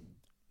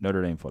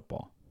 Notre Dame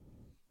football.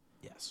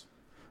 Yes.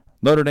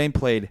 Notre Dame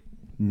played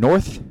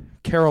North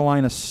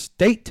Carolina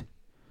State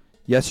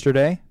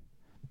yesterday,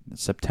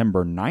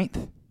 September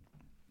 9th.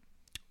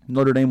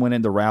 Notre Dame went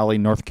into Raleigh,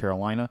 North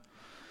Carolina.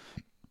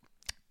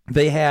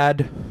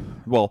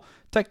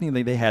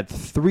 Technically they had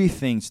three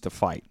things to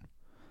fight: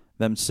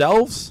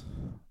 themselves,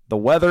 the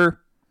weather,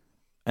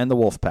 and the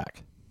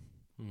Wolfpack.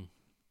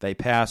 They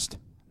passed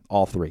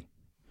all three.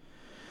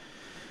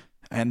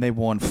 And they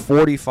won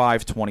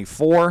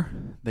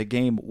 45-24. The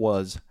game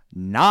was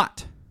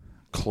not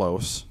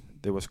close.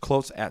 It was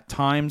close at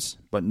times,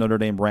 but Notre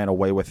Dame ran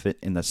away with it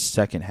in the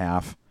second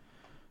half,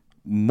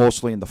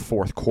 mostly in the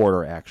fourth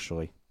quarter,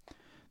 actually.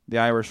 The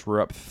Irish were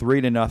up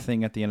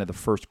 3-0 at the end of the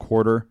first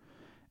quarter,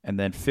 and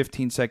then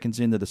 15 seconds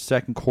into the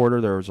second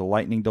quarter, there was a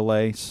lightning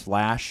delay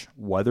 /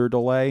 weather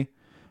delay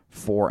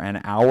for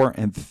an hour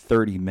and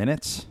 30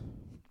 minutes.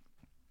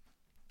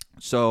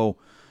 So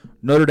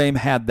Notre Dame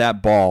had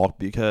that ball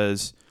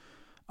because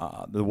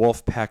the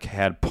Wolfpack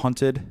had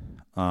punted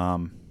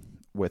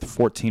with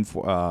 14,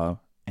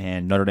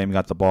 and Notre Dame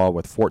got the ball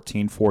with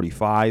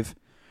 14:45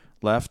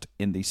 left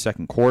in the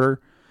second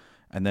quarter,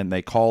 and then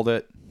they called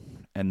it.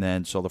 And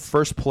then so the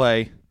first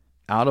play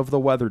out of the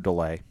weather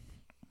delay,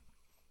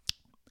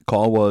 the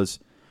call was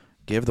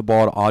give the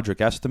ball to Audric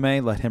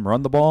Estime, let him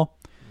run the ball,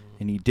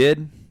 and he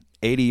did,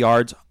 80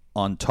 yards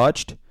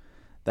untouched.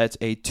 That's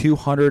a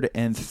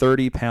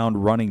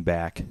 230-pound running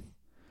back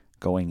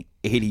going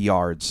 80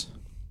 yards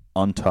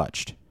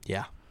untouched.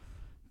 Yeah.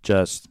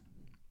 Just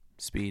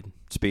speed.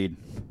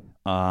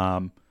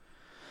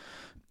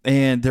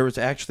 And there was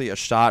actually a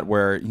shot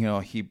where,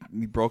 he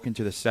broke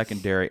into the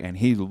secondary and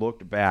he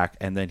looked back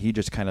and then he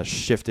just kind of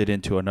shifted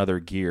into another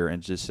gear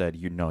and just said,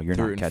 you're not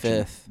catching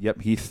me.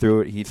 Yep, he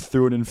threw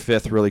it in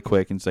fifth really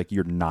quick and it's like,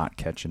 you're not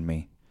catching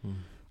me.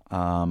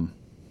 And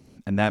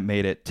that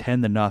made it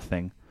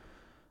 10-0.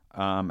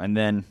 And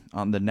then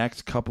on the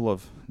next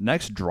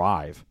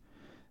drive,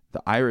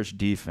 the Irish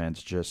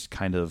defense just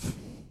kind of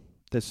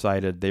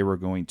decided they were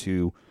going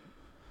to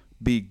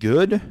be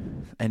good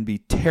and be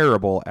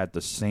terrible at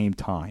the same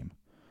time.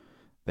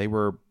 They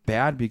were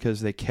bad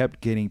because they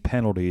kept getting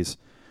penalties.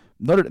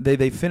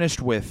 They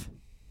finished with...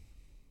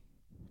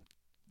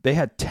 They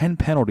had 10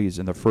 penalties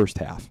in the first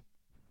half.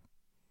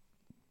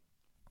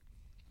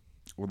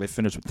 Or they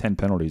finished with 10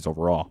 penalties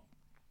overall.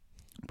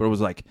 But it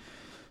was like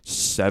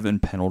 7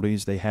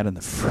 penalties they had in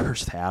the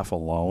first half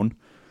alone.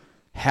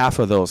 Half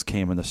of those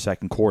came in the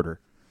second quarter.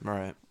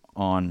 Right.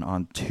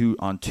 On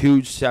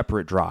two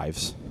separate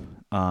drives.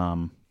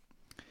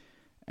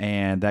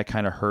 And that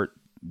kind of hurt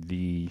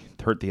the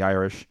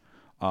Irish.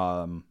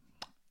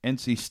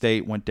 NC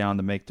State went down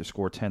to make the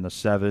score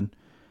 10-7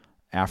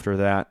 after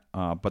that.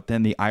 But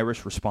then the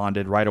Irish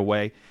responded right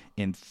away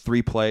in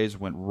 3 plays,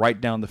 went right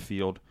down the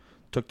field,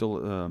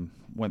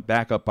 went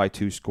back up by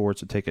 2 scores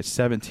to take a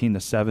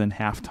 17-7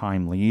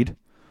 halftime lead.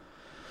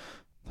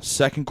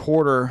 Second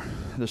quarter,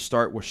 the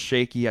start was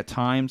shaky at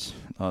times.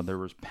 There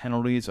was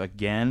penalties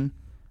again,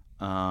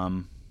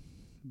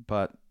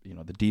 but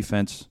the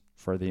defense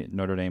for the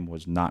Notre Dame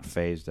was not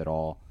phased at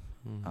all,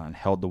 and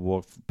held the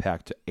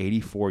Wolfpack to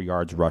 84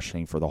 yards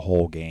rushing for the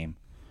whole game.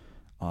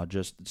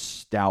 Just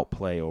stout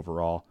play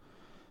overall.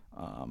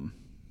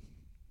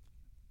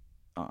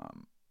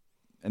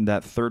 In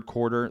that third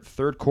quarter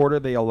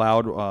they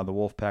allowed the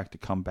Wolfpack to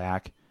come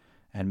back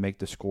and make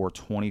the score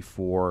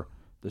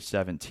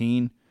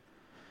 24-17.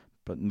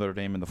 But Notre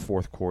Dame in the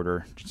fourth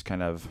quarter just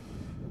kind of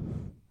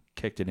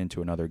kicked it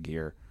into another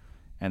gear.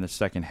 And the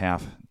second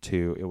half,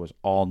 too, it was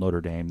all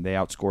Notre Dame. They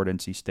outscored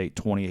NC State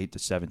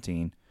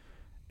 28-17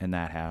 in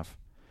that half.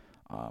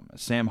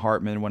 Sam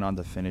Hartman went on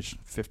to finish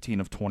 15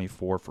 of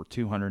 24 for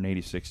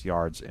 286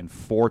 yards and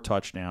 4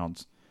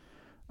 touchdowns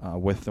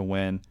with the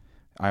win.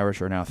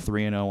 Irish are now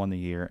 3-0 on the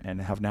year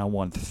and have now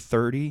won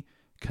 30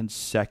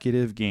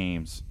 consecutive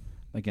games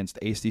against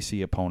ACC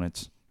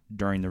opponents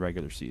during the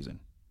regular season.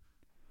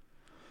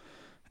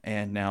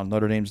 And now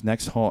Notre Dame's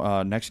next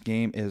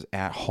game is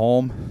at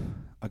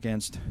home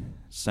against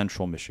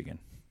Central Michigan.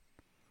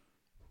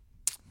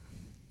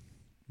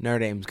 Notre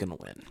Dame's going to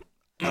win.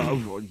 Oh,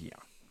 well, yeah.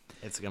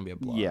 It's going to be a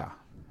blowout. Yeah.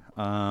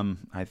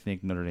 I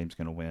think Notre Dame's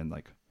going to win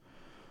like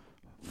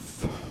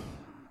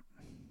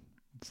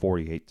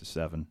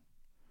 48-7.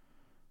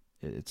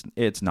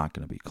 It's not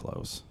going to be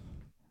close.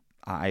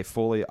 I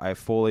fully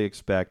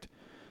expect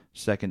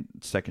second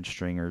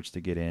stringers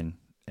to get in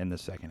the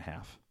second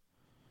half.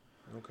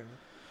 Okay.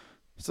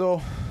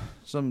 So,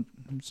 some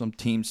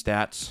team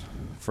stats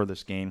for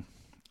this game.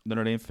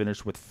 Notre Dame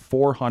finished with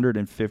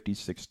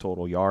 456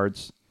 total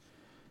yards.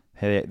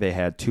 They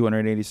had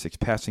 286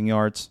 passing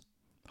yards,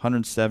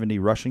 170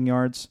 rushing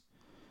yards,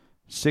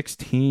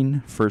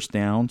 16 first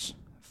downs,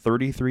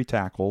 33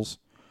 tackles,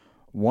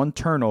 1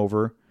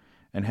 turnover,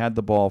 and had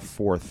the ball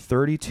for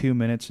 32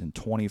 minutes and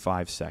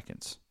 25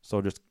 seconds.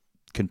 So just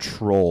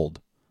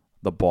controlled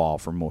the ball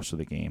for most of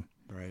the game.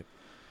 Right.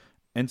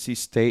 NC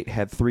State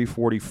had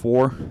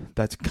 344.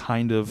 That's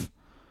kind of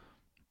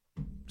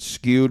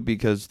skewed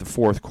because the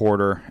fourth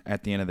quarter,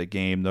 at the end of the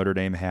game, Notre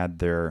Dame had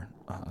their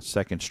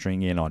second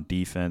string in on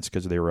defense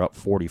because they were up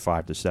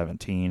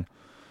 45-17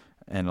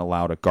 and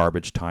allowed a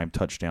garbage time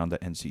touchdown to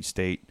NC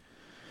State.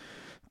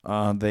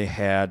 They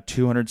had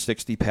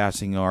 260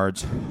 passing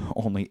yards,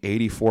 only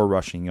 84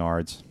 rushing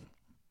yards.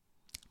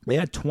 They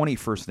had 20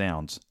 first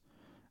downs,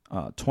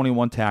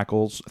 21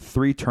 tackles,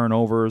 3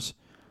 turnovers.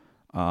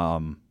 I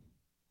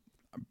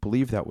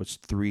believe that was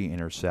 3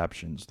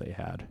 interceptions they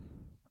had.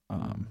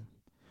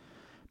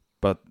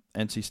 But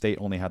NC State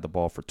only had the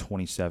ball for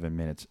 27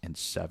 minutes and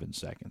 7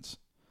 seconds.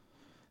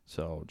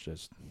 So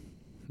just,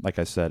 like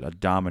I said, a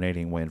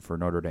dominating win for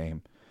Notre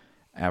Dame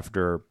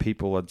after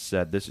people had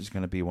said this is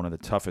going to be one of the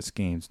toughest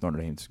games Notre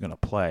Dame's going to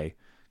play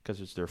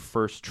because it's their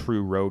first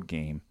true road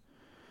game.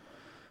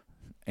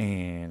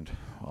 And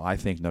well, I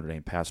think Notre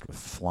Dame passed with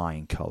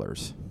flying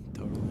colors.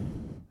 Totally.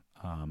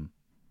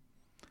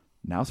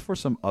 Now for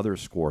some other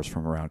scores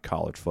from around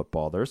college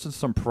football. There's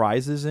some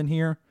prizes in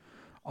here.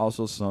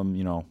 Also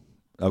some,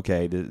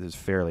 okay, this is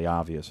fairly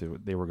obvious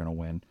they were going to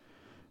win.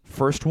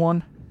 First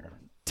one,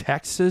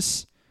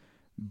 Texas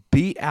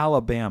beat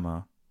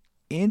Alabama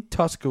in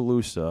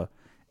Tuscaloosa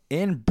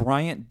in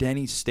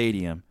Bryant-Denny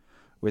Stadium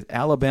with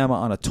Alabama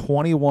on a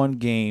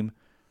 21-game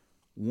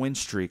win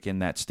streak in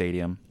that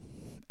stadium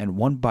and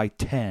won by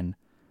 10,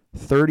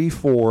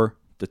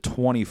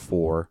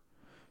 34-24.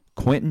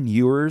 Quentin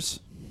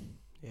Ewers.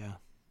 Yeah.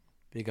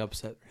 Big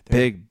upset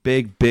right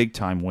there. Big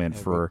time win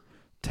for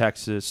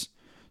Texas.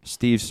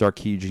 Steve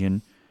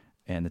Sarkisian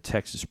and the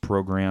Texas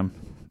program.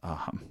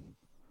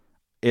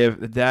 If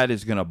that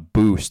is going to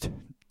boost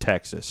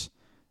Texas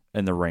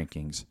in the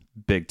rankings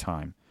big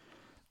time.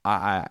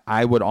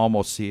 I would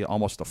almost see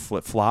a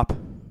flip-flop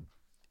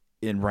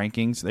in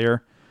rankings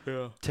there.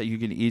 Yeah. You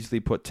can easily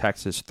put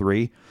Texas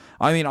 3.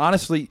 I mean,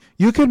 honestly,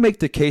 you could make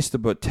the case to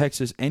put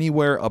Texas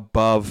anywhere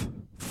above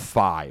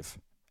 5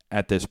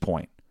 at this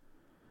point.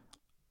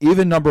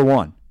 Even number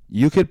 1.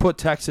 You could put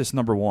Texas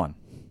number 1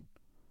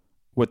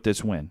 with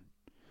this win.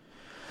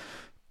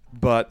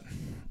 But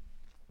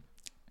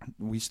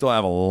we still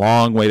have a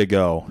long way to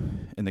go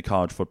in the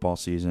college football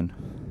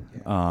season.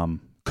 Yeah.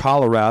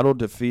 Colorado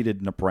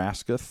defeated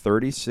Nebraska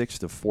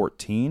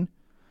 36-14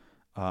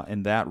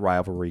 in that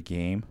rivalry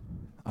game.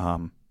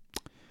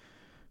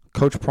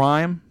 Coach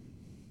Prime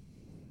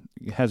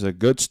has a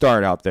good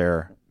start out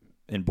there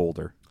in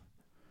Boulder.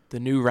 The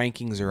new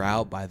rankings are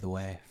out, by the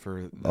way.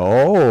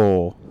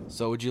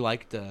 So would you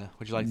like to?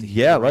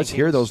 Yeah, let's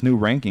hear those new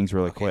rankings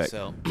really quick.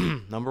 So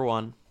number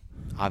 1,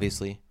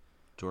 obviously,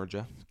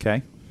 Georgia.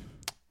 Okay.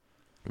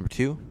 Number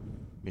 2,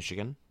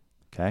 Michigan.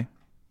 Okay.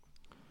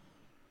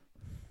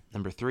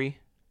 Number 3,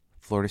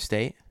 Florida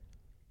State.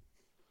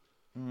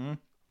 Mm-hmm.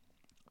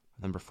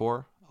 Number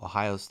 4,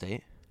 Ohio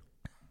State.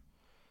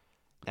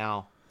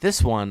 Now,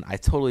 this one I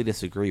totally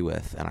disagree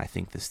with, and I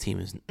think this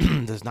team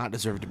does not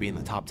deserve to be in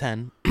the top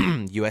 10.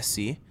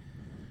 USC.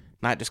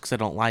 Not just because I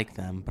don't like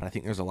them, but I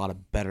think there's a lot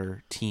of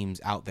better teams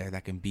out there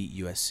that can beat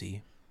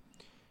USC.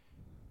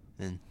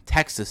 And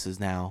Texas is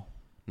now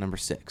number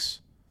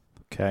 6.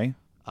 Okay.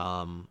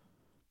 Penn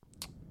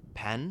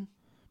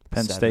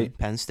 7. State.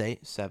 Penn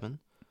State, 7.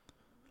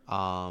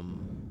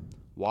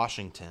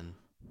 Washington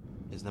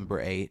is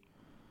number 8.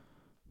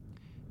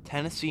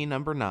 Tennessee,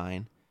 number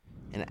 9.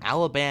 And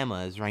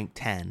Alabama is ranked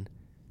 10.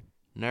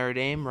 Notre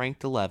Dame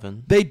ranked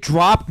 11. They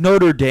dropped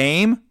Notre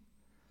Dame?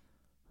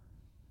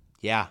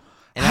 Yeah.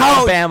 And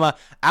Alabama.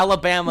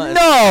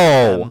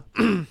 No.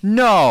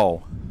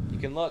 No. You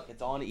can look.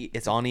 It's on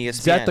ESPN.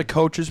 Is that the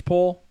coaches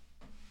poll?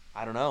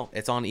 I don't know.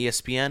 It's on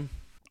ESPN.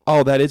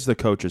 Oh, that is the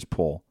coaches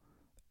poll.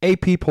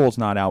 AP poll's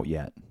not out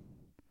yet.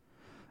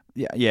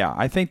 Yeah.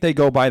 I think they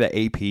go by the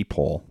AP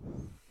poll.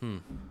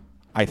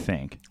 I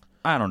think.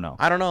 I don't know.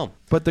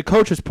 But the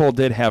coaches poll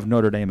did have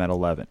Notre Dame at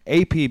 11.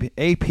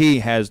 AP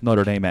has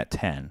Notre Dame at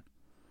 10.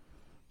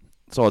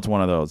 So it's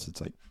one of those.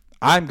 It's like,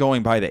 I'm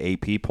going by the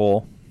AP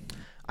poll.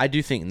 I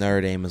do think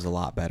Notre Dame is a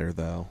lot better,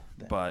 though.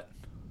 But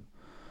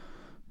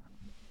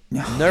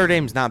Notre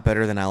Dame's not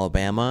better than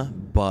Alabama,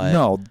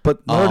 but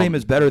but Notre Dame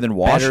is better than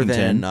Washington.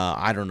 Better than,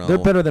 I don't know. They're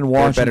better than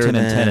Washington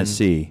and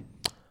Tennessee.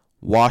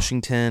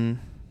 Washington,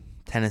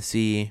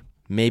 Tennessee,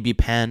 maybe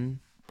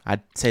Penn.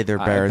 I'd say they're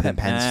better than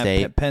Penn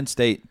State. Penn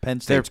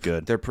State's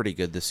good. They're pretty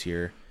good this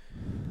year.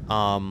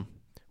 I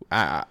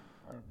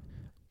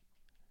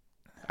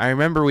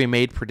remember we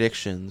made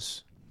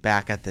predictions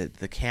back at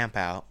the camp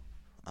out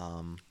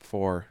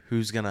for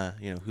who's gonna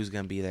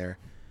be there.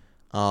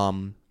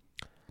 I'm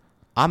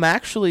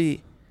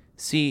actually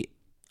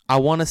I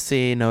want to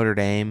say Notre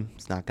Dame.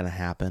 It's not gonna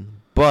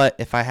happen. But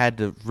if I had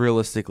to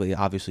realistically,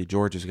 obviously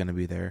Georgia's gonna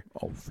be there.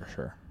 Oh, for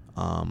sure.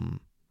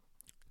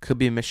 Could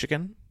be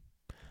Michigan.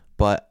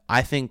 But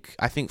I think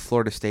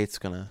Florida State's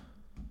gonna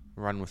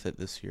run with it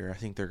this year. I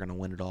think they're gonna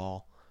win it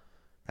all.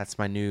 That's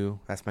my new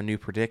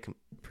prediction.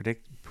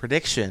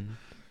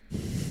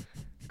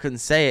 Couldn't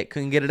say it.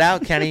 Couldn't get it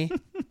out, Kenny. I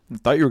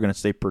thought you were gonna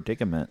say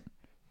predicament.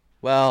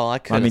 Well, I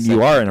could. I mean,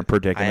 you are in a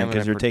predicament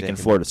because you're taking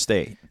Florida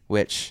State.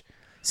 I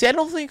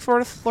don't think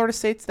Florida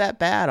State's that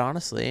bad.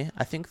 Honestly,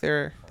 I think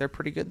they're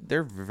pretty good.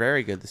 They're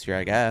very good this year,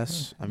 I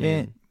guess. I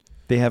mean,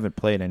 they haven't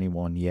played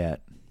anyone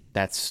yet.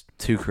 That's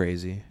too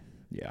crazy.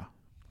 Yeah.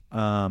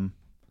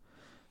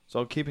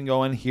 So keeping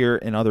going here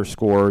in other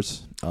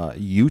scores,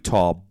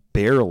 Utah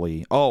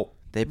barely. Oh,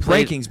 They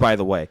played rankings, by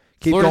the way.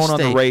 Keep Florida going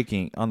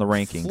State. on the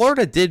rankings.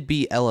 Florida did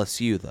beat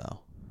LSU though.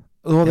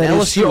 Oh, that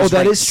And is LSU true. Oh, was that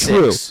ranked is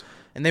true. 6th,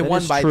 and they That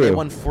won is by true. they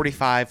won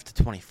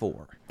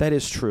 45-24. That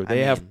is true.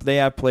 They mean-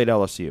 have played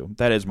LSU.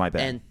 That is my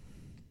bad. And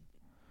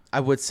I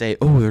would say,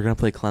 they're going to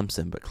play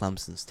Clemson, but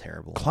Clemson's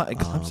terrible. They're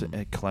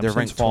Clemson's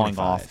ranked falling 25.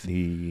 off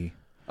the.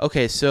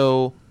 Okay,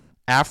 so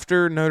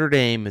after Notre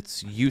Dame,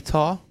 it's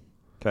Utah,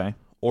 Okay.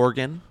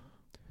 Oregon,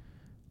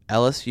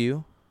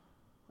 LSU,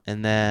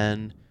 and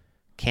then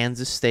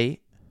Kansas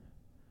State.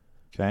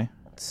 Okay.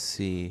 Let's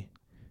see.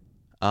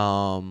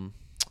 Are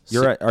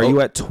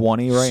you at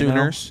 20 right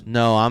Sooners?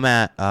 No,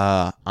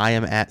 I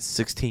am at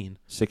 16.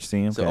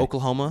 16. Okay. So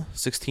Oklahoma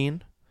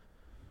 16.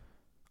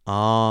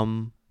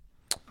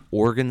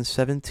 Oregon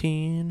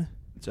 17.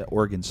 It's at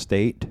Oregon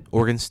State.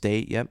 Oregon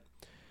State, yep.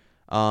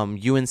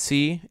 UNC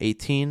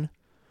 18.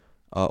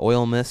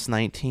 Ole Miss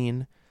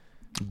 19.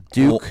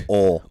 Duke.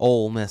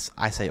 Ole Miss.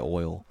 I say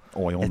oil.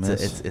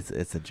 Miss.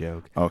 It's a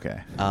joke. Okay.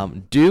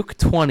 Duke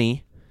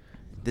 20.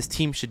 This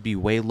team should be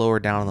way lower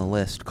down on the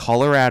list.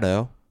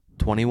 Colorado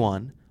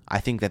 21. I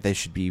think that they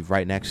should be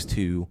right next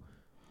to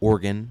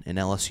Oregon and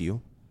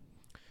LSU.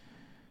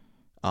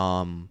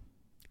 Clemson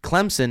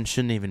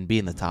shouldn't even be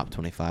in the top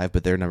 25,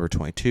 but they're number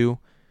 22.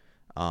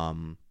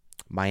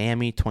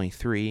 Miami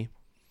 23.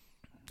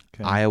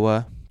 Okay.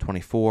 Iowa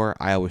 24.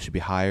 Iowa should be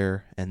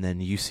higher, and then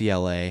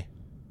UCLA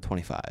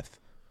 25. I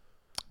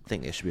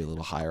think they should be a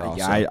little higher. Also,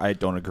 Yeah, I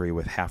don't agree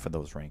with half of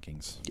those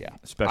rankings. Yeah.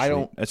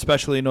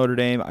 Especially Notre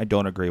Dame. I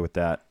don't agree with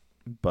that,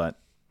 but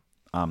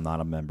I'm not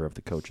a member of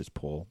the coaches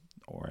poll,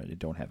 or I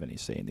don't have any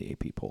say in the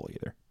AP poll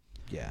either.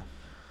 Yeah.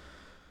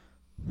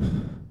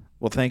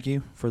 Well, thank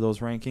you for those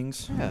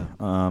rankings. Yeah.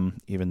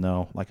 Even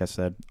though, like I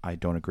said, I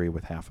don't agree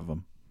with half of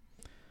them.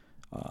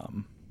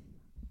 I'm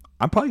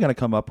probably going to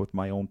come up with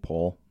my own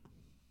poll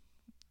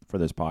for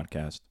this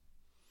podcast.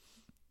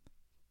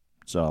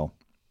 So,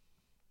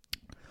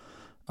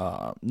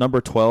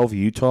 number 12,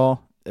 Utah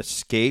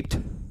escaped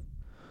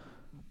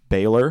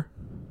Baylor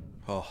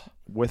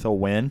with a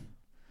win.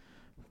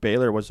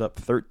 Baylor was up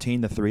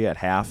 13-3 at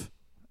half,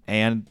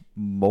 and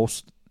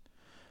most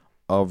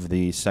of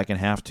the second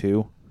half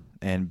too.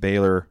 And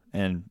Baylor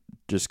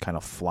just kind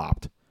of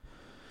flopped.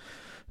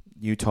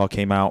 Utah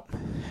came out,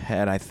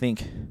 I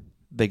think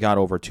they got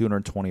over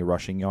 220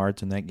 rushing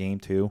yards in that game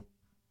too,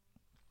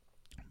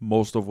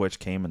 most of which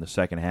came in the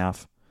second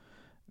half,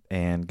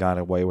 and got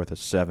away with a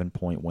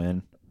 7-point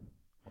win.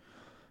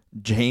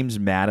 James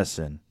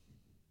Madison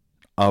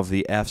of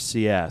the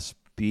FCS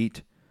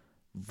beat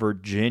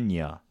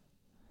Virginia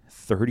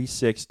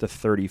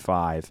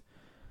 36-35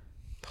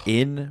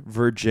 in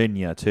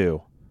Virginia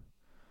too.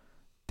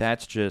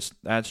 That's just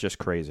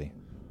crazy.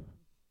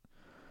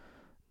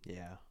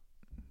 Yeah.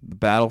 The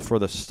battle for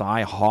the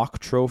Cy Hawk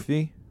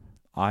Trophy,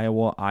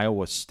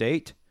 Iowa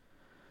State,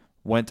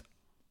 went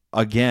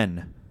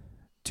again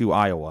to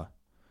Iowa.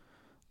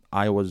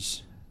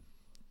 Iowa's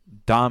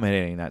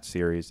dominating that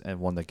series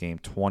and won the game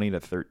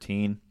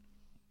 20-13.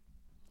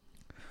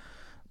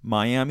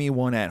 Miami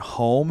won at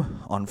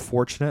home,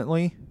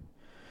 unfortunately,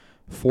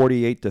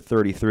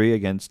 48-33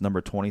 against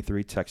number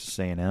 23 Texas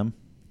A&M.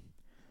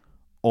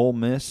 Ole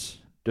Miss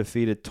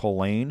defeated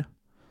Tulane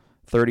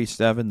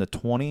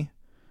 37-20.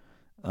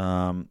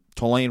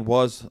 Tulane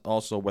was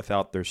also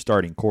without their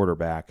starting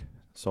quarterback,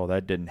 so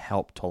that didn't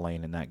help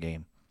Tulane in that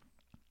game.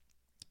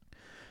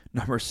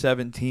 Number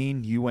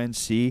 17,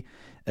 UNC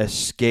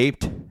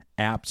escaped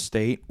App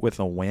State with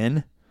a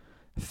win,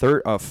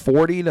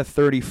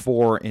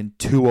 40-34 in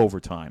 2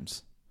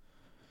 overtimes.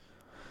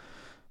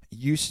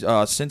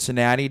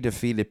 Cincinnati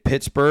defeated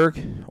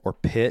Pittsburgh, or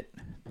Pitt,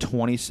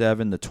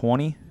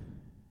 27-20.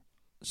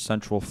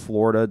 Central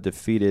Florida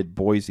defeated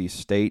Boise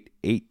State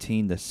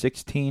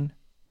 18-16.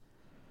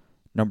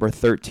 Number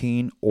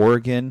 13,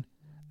 Oregon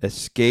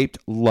escaped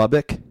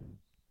Lubbock,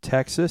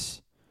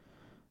 Texas,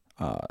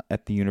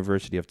 at the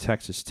University of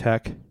Texas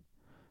Tech,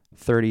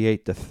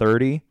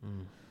 38-30.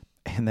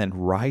 And then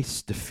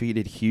Rice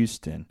defeated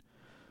Houston,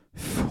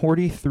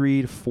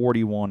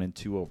 43-41 in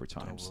 2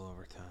 overtimes. Double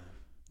overtime.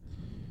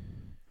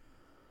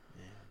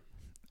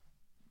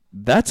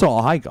 That's all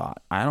I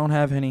got. I don't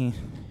have any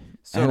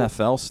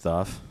NFL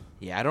stuff.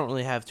 Yeah, I don't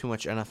really have too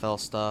much NFL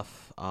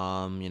stuff.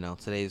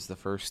 Today's the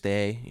first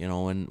day,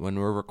 when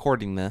we're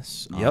recording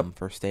this.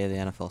 First day of the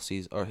NFL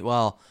season.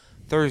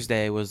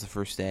 Thursday was the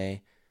first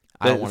day.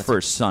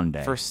 First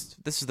Sunday.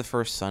 This is the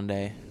first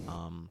Sunday.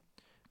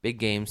 Big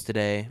games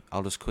today.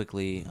 I'll just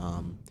quickly.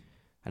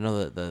 I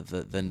know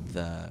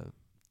that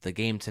the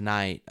game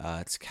tonight.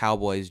 It's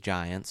Cowboys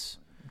Giants.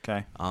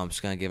 Okay. I'm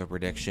just gonna give a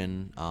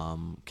prediction.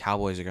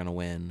 Cowboys are gonna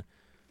win.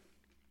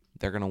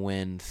 They're gonna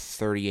win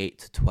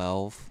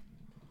 38-12.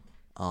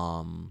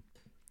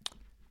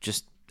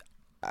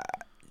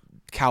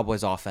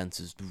 Cowboys offense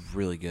is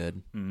really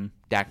good. Mm-hmm.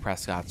 Dak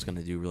Prescott's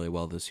gonna do really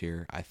well this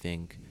year. I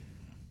think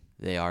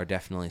they are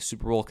definitely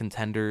Super Bowl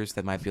contenders.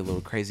 That might be a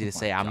little crazy to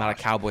say. I'm not a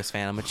Cowboys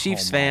fan. I'm a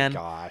Chiefs fan.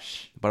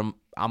 Gosh. But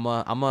I'm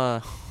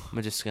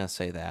just gonna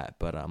say that.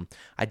 But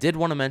I did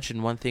want to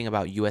mention one thing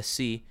about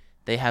USC.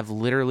 they have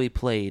literally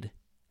played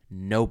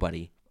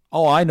nobody.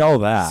 Oh, I know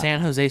that.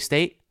 San Jose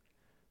State,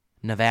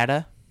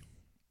 Nevada,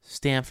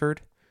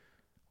 Stanford.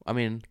 I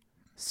mean,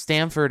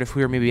 Stanford, if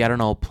we were maybe,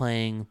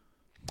 playing,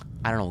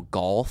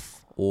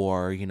 golf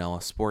or,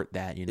 a sport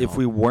that, If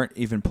we weren't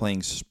even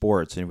playing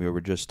sports and we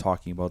were just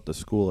talking about the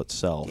school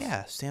itself.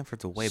 Yeah,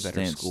 Stanford's a way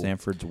better school.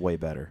 Stanford's way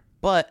better.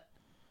 But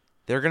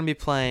they're going to be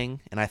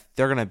playing, and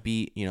they're going to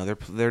beat,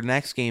 their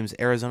next game's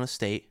Arizona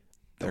State.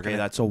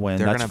 That's a win.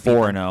 That's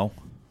 4-0.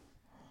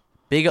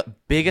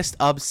 Biggest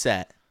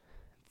upset.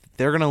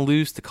 They're going to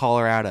lose to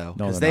Colorado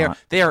because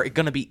they are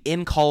going to be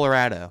in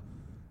Colorado.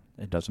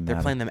 It doesn't matter.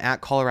 They're playing them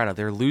at Colorado.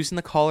 They're losing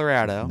to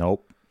Colorado.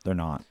 Nope, they're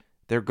not.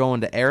 They're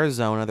going to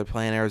Arizona. They're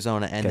playing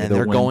Arizona, and then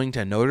they're going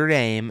to Notre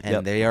Dame,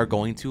 and they are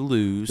going to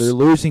lose. They're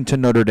losing to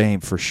Notre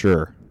Dame for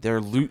sure.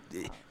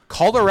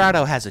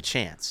 Colorado has a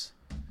chance.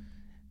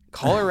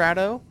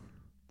 Colorado,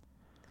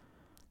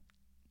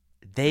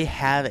 they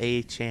have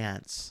a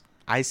chance.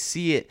 I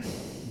see it.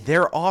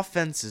 Their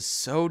offense is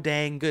so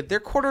dang good. Their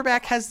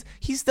quarterback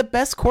he's the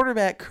best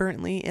quarterback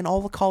currently in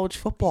all of college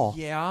football.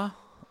 Yeah.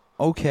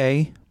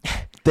 Okay.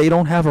 They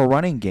don't have a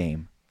running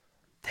game.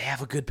 They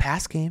have a good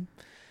pass game.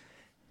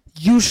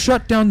 You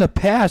shut down the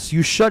pass.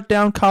 You shut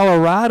down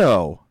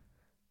Colorado.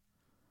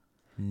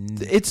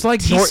 It's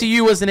like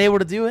TCU wasn't able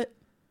to do it.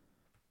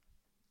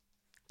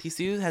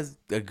 TCU has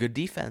a good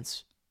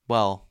defense.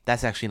 Well,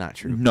 that's actually not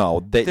true.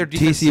 No,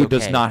 TCU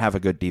does not have a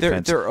good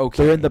defense. They're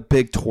okay. They're in the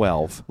Big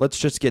 12. Let's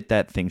just get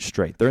that thing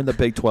straight. They're in the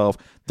Big 12.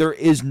 There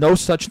is no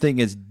such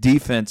thing as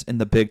defense in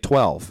the Big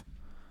 12.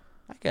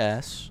 I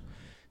guess.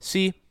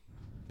 See,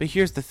 but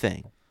here's the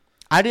thing.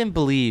 I didn't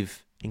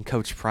believe in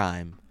Coach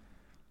Prime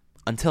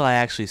until I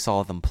actually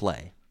saw them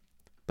play.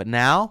 But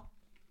now,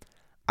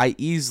 I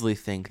easily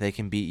think they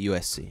can beat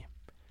USC.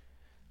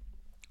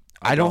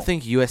 I don't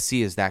think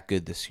USC is that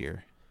good this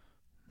year.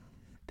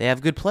 They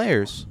have good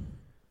players,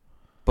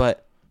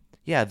 but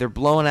yeah, they're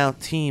blowing out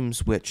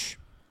teams which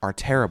are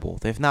terrible.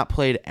 They've not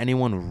played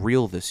anyone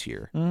real this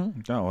year.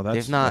 No,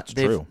 that's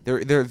true.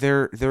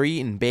 They're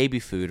eating baby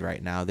food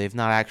right now. They've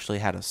not actually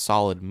had a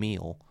solid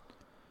meal.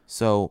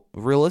 So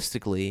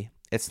realistically,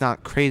 it's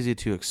not crazy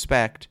to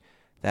expect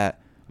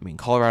that. I mean,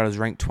 Colorado's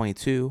ranked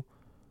 22.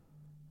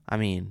 I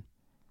mean,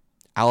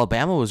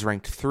 Alabama was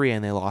ranked 3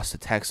 and they lost to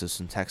Texas,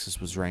 and Texas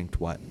was ranked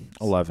what?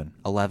 11.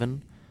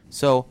 11.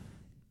 So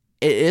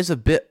it is a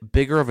bit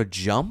bigger of a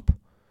jump.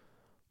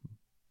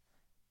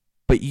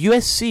 But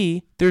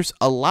USC, there's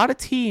a lot of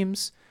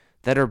teams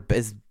that are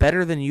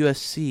better than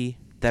USC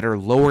that are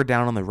lower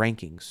down on the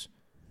rankings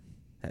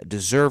that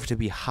deserve to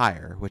be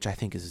higher, which I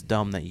think is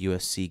dumb that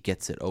USC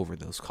gets it over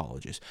those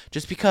colleges.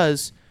 Just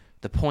because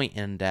the point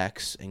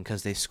index and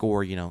because they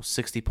score,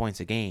 60 points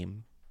a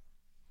game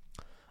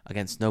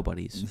against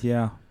nobodies.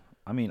 Yeah.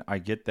 I mean, I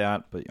get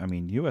that, but I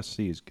mean,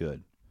 USC is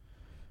good.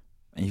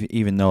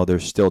 Even though they're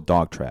still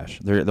dog trash.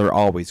 They're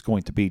always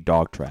going to be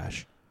dog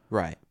trash.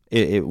 Right.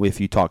 If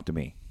you talk to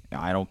me.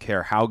 I don't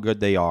care how good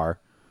they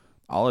are.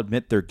 I'll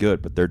admit they're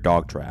good, but they're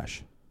dog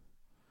trash.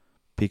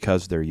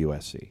 Because they're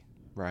USC.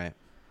 Right.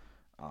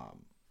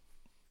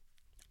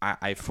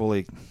 I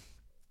fully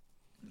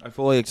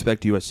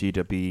expect USC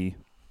to be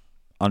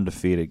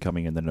undefeated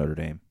coming into Notre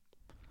Dame.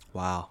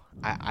 Wow.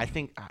 I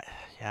think,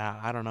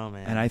 I don't know,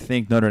 man. And I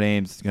think Notre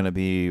Dame's going to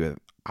be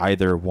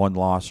either one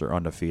loss or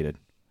undefeated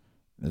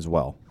as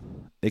well.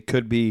 It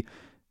could be,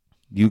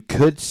 you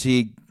could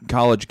see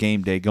College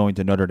Game Day going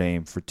to Notre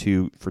Dame for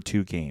two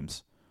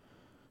games.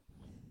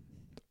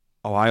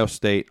 Ohio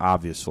State,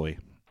 obviously.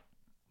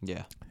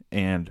 Yeah.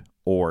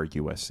 Or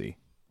USC.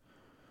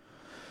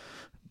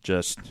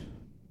 Just,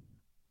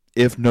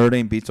 if Notre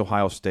Dame beats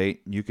Ohio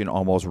State, you can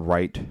almost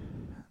put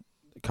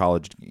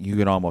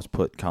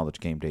College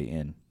Game Day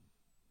in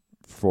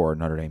for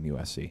Notre Dame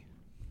USC.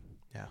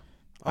 Yeah.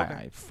 Okay.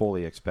 I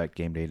fully expect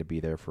Game Day to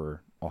be there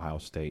for Ohio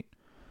State.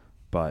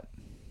 But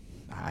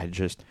I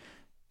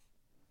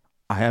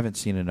haven't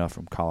seen enough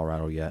from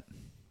Colorado yet.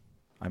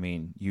 I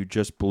mean, you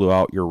just blew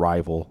out your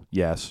rival.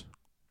 Yes,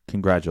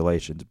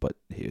 congratulations, but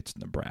it's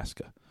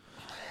Nebraska.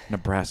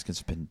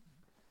 Nebraska's been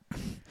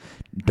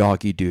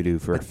doggy doo-doo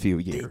for a few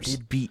years. They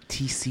did beat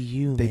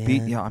TCU, They man.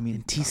 beat, yeah, I mean.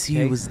 And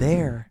TCU was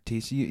there.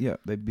 TCU, yeah,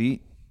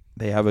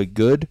 they have a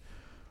good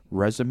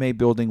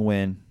resume-building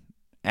win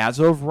as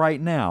of right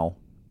now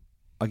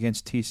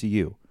against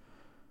TCU.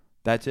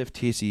 That's if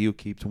TCU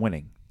keeps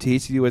winning.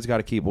 TCU has got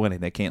to keep winning.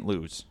 They can't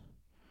lose.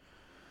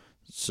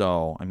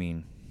 So, I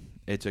mean,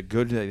 it's a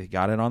good, they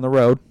got it on the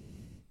road.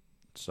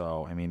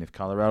 So, I mean, if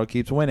Colorado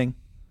keeps winning,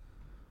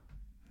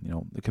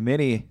 the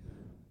committee,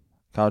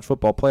 College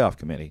Football Playoff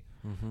Committee,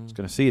 is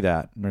going to see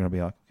that. And they're going to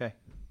be like, okay,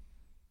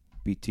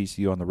 beat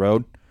TCU on the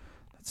road.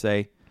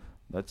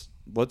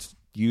 Let's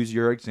use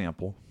your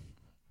example.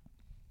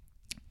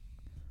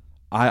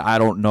 I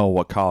don't know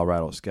what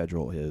Colorado's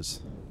schedule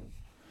is.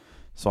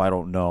 So I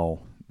don't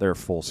know their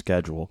full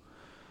schedule.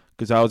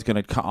 Because I was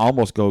going to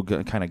almost go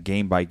kind of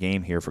game by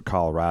game here for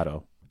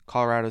Colorado.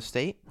 Colorado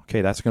State.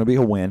 Okay, that's going to be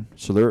a win.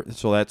 So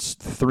that's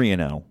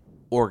 3-0.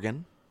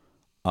 Oregon.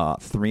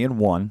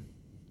 3-1.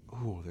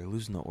 Ooh, they're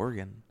losing to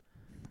Oregon.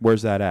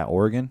 Where's that at?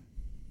 Oregon?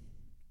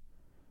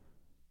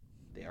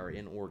 They are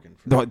in Oregon.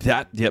 For No,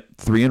 yep,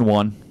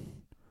 3-1.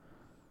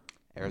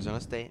 Arizona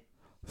State.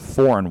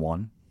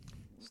 4-1.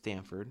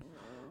 Stanford.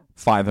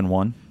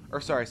 5-1. Or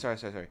sorry.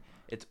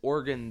 It's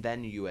Oregon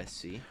then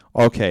USC.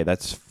 Okay,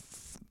 that's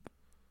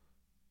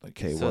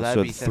okay. So Well,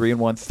 that'd so be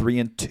 3-1,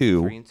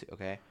 3-2. 3-2.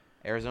 Okay.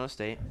 Arizona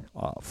State.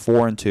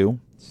 4-2.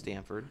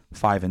 Stanford.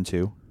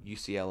 5-2.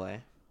 UCLA.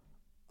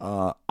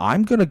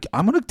 I'm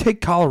gonna take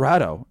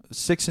Colorado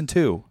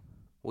 6-2.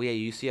 Well,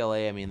 yeah,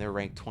 UCLA. I mean, they're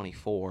ranked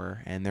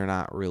 24, and they're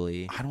not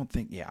really. I don't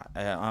think. Yeah,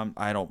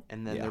 I don't.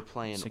 And then they're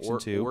playing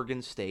 6-2.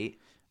 Oregon State.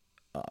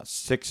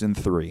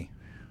 6-3.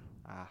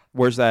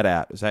 Where's that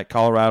at? Is that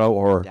Colorado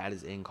or? That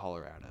is in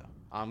Colorado.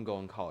 I'm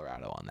going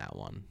Colorado on that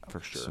one for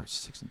sure.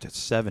 So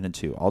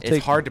 7-2.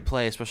 It's hard to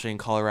play, especially in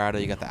Colorado.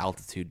 You got the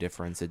altitude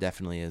difference. It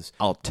definitely is.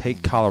 I'll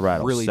take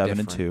Colorado. Really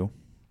 7-2.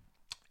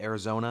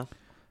 Arizona.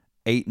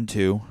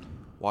 8-2.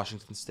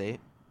 Washington State.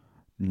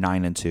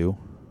 9-2.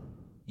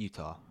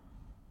 Utah.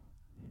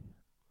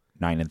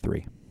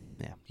 9-3.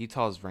 Yeah,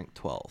 Utah is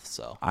ranked 12th.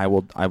 So I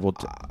will.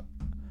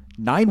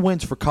 9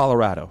 wins for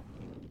Colorado.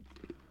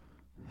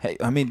 Hey,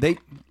 I mean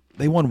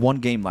they won 1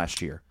 game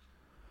last year.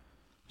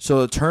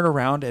 So to turn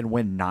around and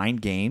win 9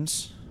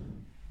 games.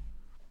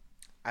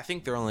 I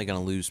think they're only going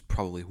to lose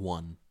probably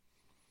 1.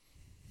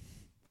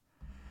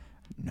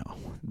 No,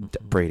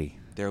 Brady.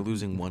 They're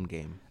losing 1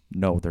 game.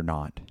 No, they're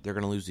not. They're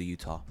going to lose to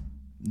Utah.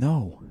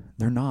 No,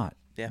 they're not.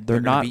 Yeah,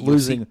 they're not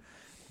losing.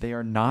 They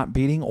are not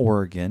beating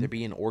Oregon. They're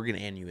beating Oregon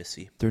and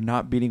USC. They're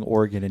not beating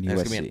Oregon and USC.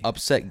 There's going to be an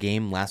upset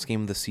game, last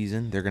game of the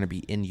season. They're going to be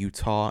in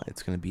Utah.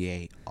 It's going to be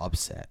a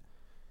upset.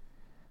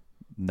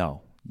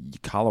 No,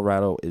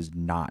 Colorado is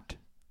not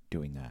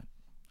doing that.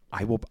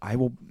 I will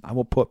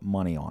put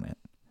money on it.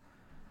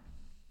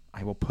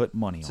 I will put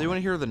money on it. So you want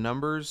to hear the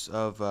numbers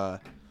of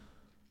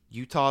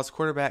Utah's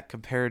quarterback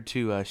compared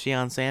to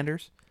Sheion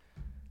Sanders?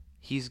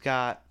 He's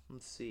got,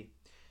 let's see,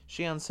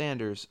 Sheion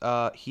Sanders,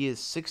 he is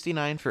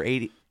 69 for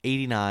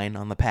 89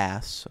 on the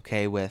pass,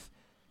 okay, with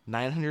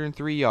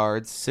 903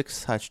 yards,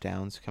 6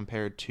 touchdowns,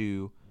 compared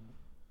to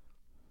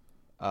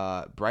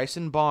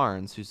Bryson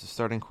Barnes, who's the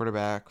starting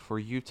quarterback for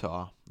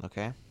Utah,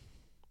 okay?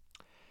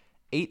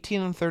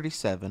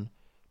 18-37,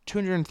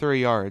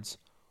 203 yards,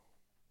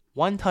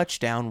 1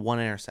 touchdown, 1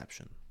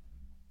 interception.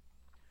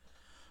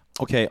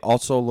 Okay,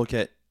 also look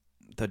at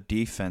the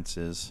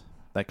defenses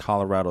that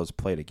Colorado's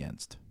played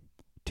against.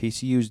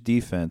 TCU's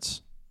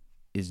defense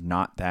is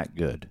not that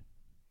good.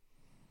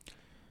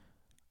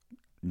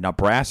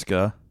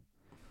 Nebraska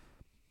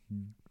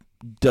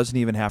doesn't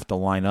even have to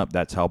line up.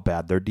 That's how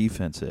bad their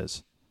defense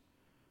is.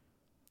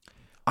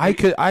 I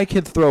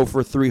could throw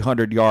for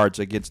 300 yards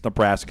against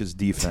Nebraska's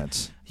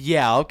defense.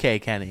 Yeah, okay,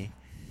 Kenny.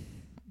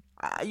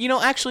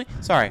 Actually,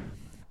 sorry.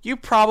 You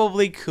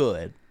probably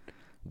could.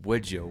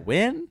 Would you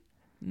win?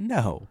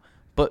 No.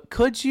 But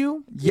could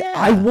you? Yeah.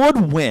 I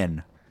would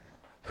win.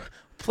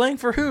 Playing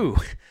for who?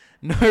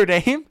 Notre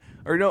Dame?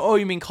 Or no? Oh,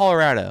 you mean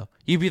Colorado?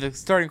 You'd be the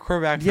starting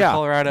quarterback for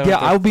Colorado. Yeah,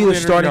 I'll be the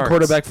starting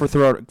quarterback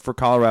for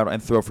Colorado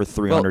and throw for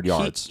 300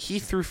 yards. He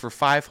threw for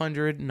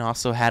 500 and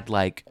also had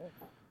like a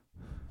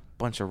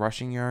bunch of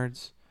rushing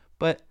yards.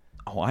 But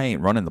I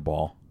ain't running the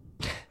ball.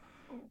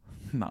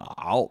 No,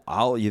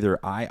 I'll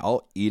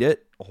eat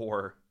it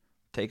or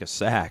take a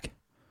sack.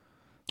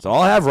 So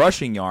I'll have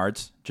rushing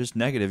yards, just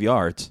negative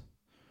yards.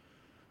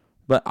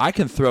 But I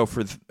can throw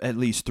for at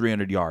least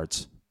 300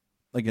 yards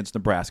against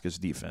Nebraska's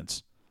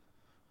defense.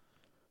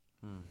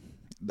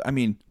 I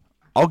mean,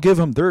 I'll give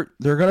them. They're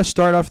going to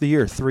start off the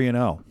year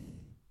 3-0.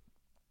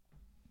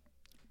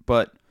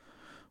 But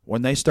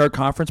when they start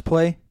conference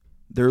play,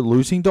 they're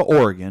losing to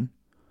Oregon.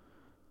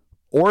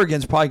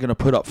 Oregon's probably going to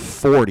put up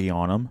 40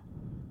 on them,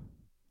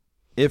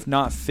 if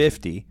not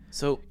 50.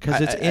 So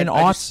because it's in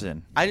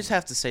Austin. I just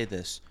have to say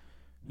this: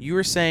 you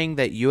were saying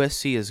that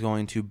USC is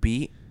going to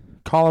beat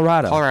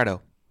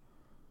Colorado.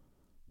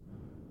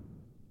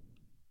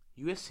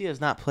 USC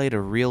has not played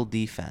a real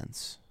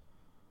defense.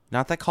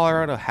 Not that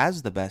Colorado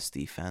has the best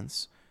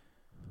defense,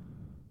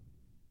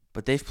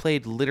 but they've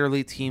played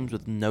literally teams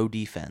with no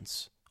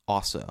defense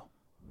also.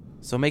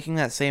 So making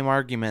that same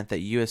argument that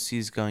USC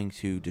is going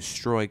to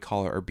destroy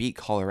or beat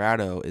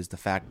Colorado is the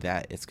fact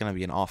that it's going to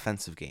be an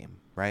offensive game,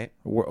 right?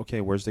 Okay,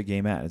 where's the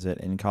game at? Is it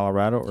in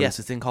Colorado? Yes,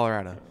 it's in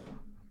Colorado.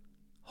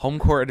 Home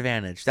court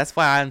advantage. That's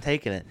why I'm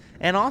taking it.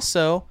 And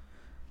also,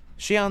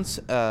 Sheon's,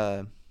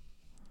 I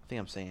think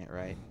I'm saying it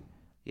right.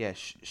 Yeah,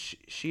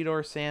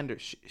 Shedeur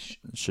Sanders.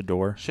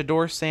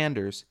 Shedeur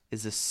Sanders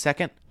is the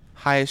second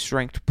highest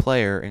ranked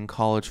player in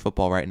college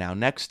football right now.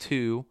 Next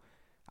to,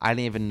 I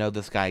didn't even know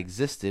this guy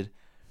existed,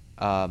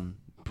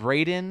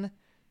 Braden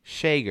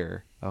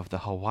Shager of the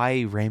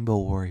Hawaii Rainbow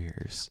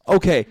Warriors.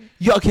 Okay.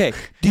 Yeah, okay.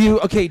 Do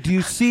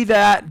you see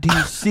that? Do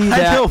you see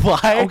that? I know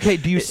why. Okay,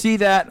 do you see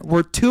that?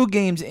 We're 2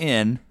 games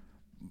in.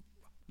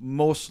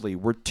 Mostly.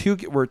 We're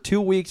 2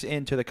 weeks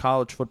into the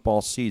college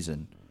football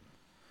season.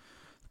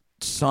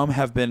 Some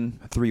have been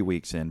 3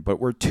 weeks in, but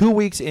we're 2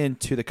 weeks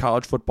into the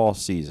college football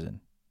season.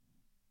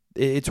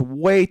 It's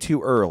way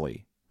too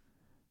early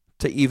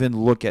to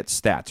even look at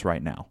stats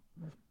right now,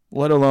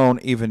 let alone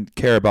even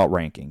care about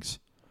rankings.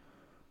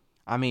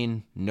 I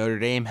mean, Notre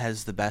Dame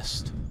has the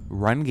best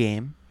run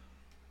game.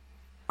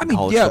 I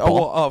mean, yeah,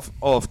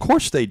 of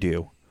course they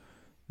do.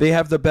 They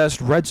have the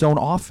best red zone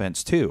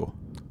offense, too.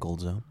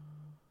 Gold zone.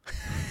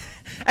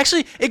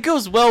 Actually, it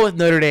goes well with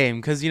Notre Dame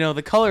because,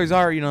 the colors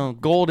are,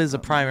 gold is a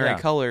primary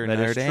color in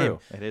Notre Dame. True.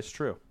 It is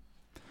true.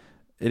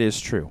 It is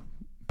true.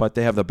 But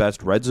they have the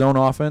best red zone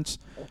offense.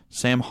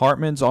 Sam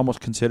Hartman's almost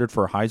considered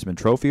for a Heisman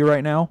Trophy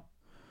right now.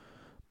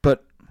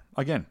 But,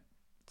 again,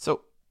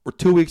 so we're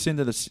 2 weeks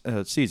into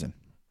the season.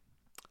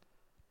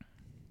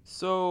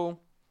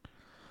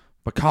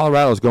 But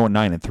Colorado's going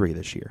 9-3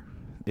 this year.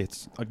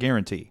 It's a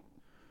guarantee.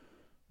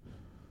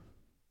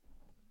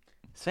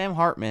 Sam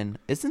Hartman,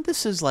 isn't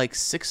this his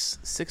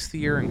sixth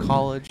year in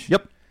college?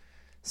 Yep.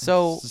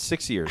 So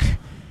 6 years.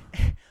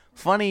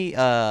 Funny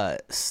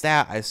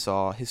stat I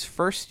saw. His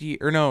first year,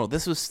 or no,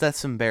 this was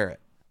Stetson Bennett.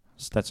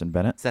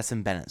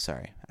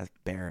 Sorry, that's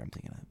Barrett. I'm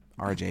thinking of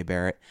R.J.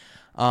 Barrett.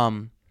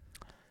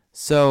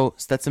 So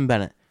Stetson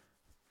Bennett,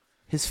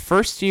 his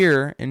first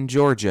year in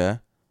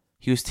Georgia,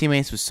 he was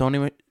teammates with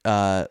Sony.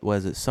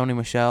 Was it Sony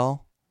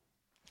Michel?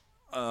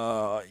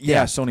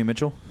 Yeah, Sony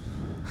Mitchell.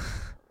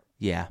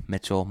 Yeah,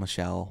 Mitchell,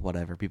 Michelle,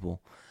 whatever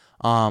people.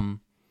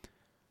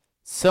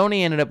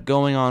 Sony ended up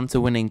going on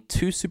to winning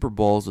 2 Super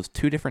Bowls with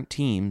 2 different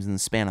teams in the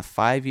span of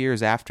 5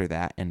 years after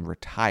that and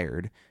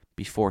retired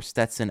before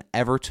Stetson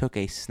ever took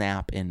a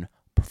snap in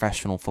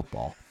professional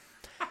football.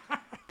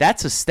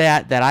 That's a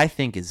stat that I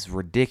think is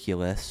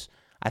ridiculous.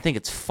 I think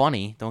it's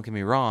funny, don't get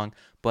me wrong,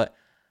 but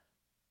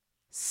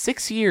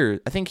 6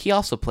 years, I think he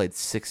also played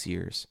 6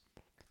 years.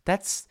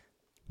 That's...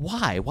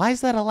 Why? Why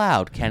is that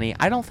allowed, Kenny?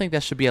 I don't think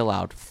that should be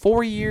allowed.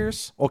 4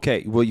 years?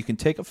 Okay, well, you can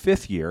take a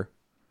 5th year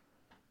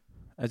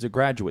as a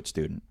graduate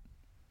student.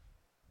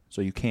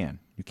 So you can.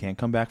 You can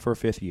come back for a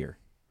 5th year.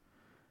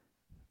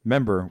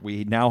 Remember,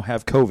 we now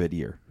have COVID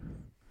year.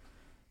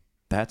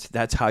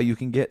 That's how you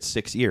can get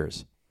 6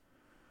 years.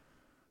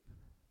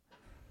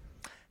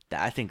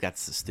 I think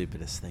that's the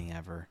stupidest thing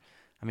ever.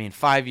 I mean,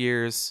 5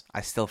 years,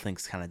 I still think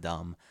is kind of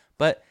dumb.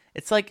 But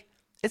it's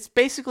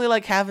basically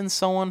like having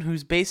someone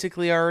who's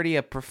basically already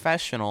a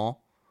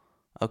professional.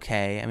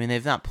 Okay, I mean,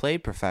 they've not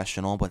played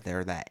professional, but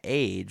they're that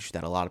age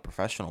that a lot of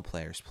professional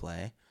players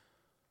play.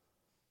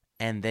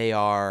 And they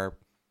are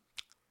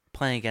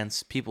playing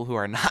against people who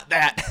are not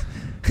that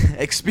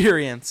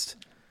experienced.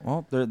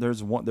 Well,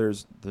 there's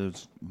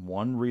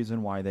one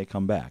reason why they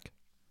come back.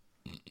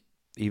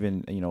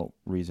 Even,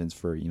 reasons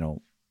for,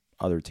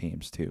 other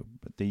teams too.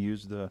 But they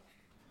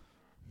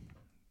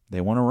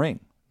want a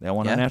ring. They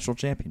want a national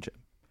championship.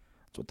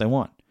 That's what they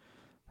want.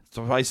 That's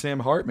why Sam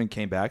Hartman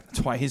came back.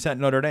 That's why he's at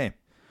Notre Dame.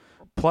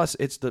 Plus,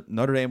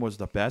 Notre Dame was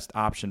the best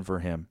option for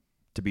him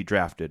to be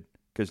drafted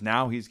because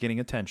now he's getting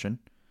attention.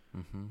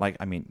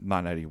 Mm-hmm.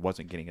 Not that he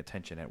wasn't getting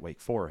attention at Wake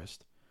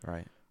Forest.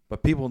 Right.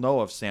 But people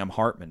know of Sam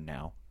Hartman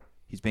now.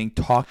 He's being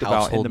talked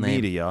about in the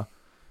media.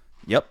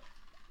 Yep.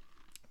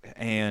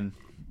 And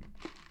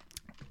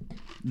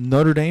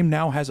Notre Dame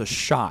now has a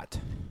shot.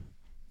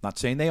 Not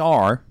saying they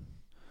are.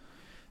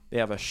 They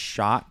have a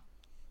shot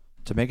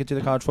to make it to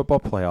the college football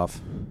playoff.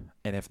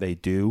 And if they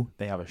do,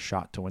 they have a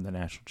shot to win the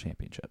national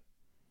championship.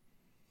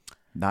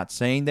 Not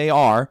saying they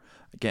are.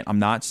 Again, I'm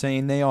not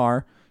saying they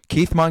are.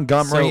 Keith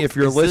Montgomery, if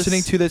you're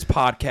listening to this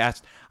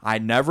podcast, I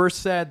never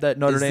said that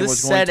Notre Dame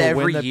was going to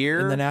win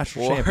in the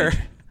national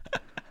championship.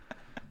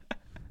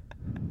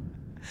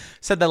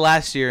 Said that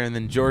last year, and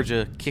then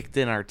Georgia kicked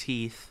in our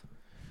teeth.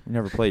 We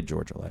never played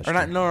Georgia last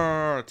year.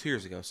 No, 2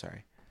 years ago,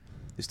 sorry.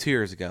 It was 2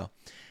 years ago.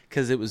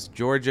 Because it was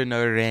Georgia,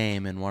 Notre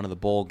Dame in one of the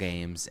bowl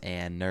games,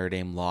 and Notre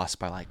Dame lost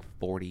by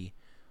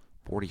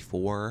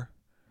 44,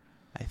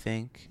 I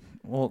think.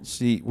 Well,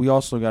 see, we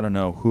also got to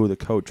know who the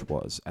coach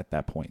was at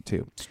that point,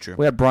 too. It's true.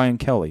 We had Brian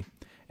Kelly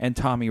and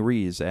Tommy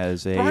Rees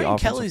as a Brian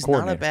offensive Kelly's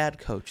coordinator. not a bad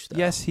coach, though.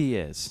 Yes, he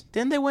is.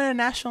 Didn't they win a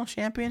national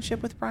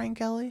championship with Brian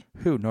Kelly?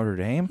 Who, Notre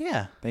Dame?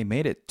 Yeah. They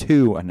made it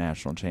to a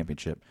national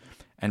championship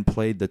and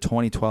played the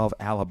 2012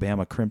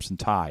 Alabama Crimson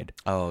Tide.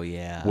 Oh,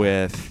 yeah.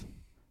 With,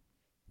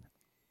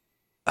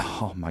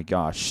 oh my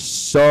gosh,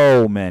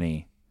 so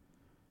many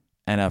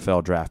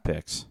NFL draft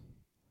picks.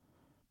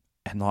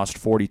 And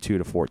lost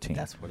 42-14.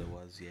 That's what it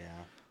was, yeah.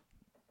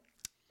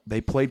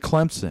 They played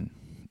Clemson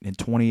in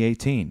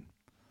 2018.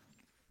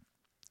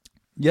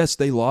 Yes,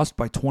 they lost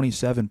by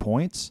 27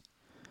 points,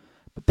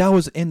 but that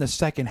was in the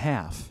second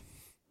half.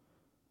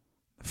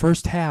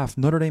 First half,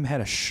 Notre Dame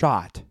had a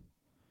shot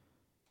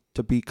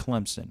to beat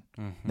Clemson.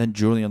 Mm-hmm. Then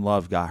Julian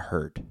Love got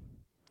hurt,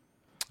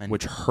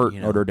 which hurt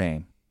Notre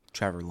Dame.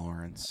 Trevor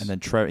Lawrence. And then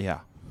Trevor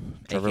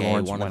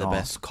Lawrence one of the off.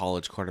 Best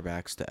college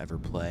quarterbacks to ever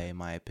play, in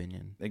my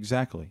opinion.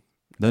 Exactly.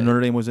 Then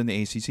Notre Dame was in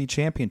the ACC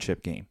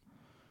championship game.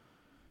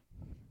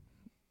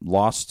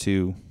 Lost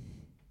to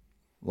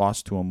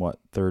him,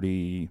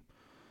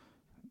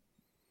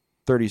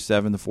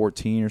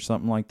 37-14 or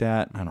something like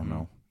that. I don't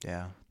know.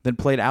 Yeah. Then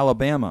played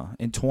Alabama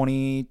in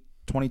 2020.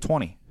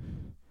 2020.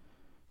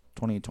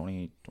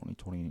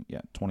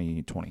 Yeah,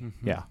 2020.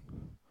 Mm-hmm. Yeah.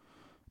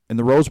 In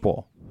the Rose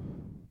Bowl.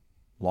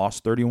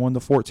 lost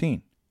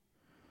 31-14.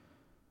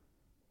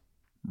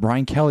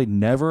 Brian Kelly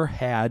never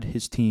had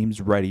his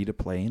teams ready to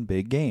play in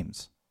big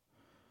games.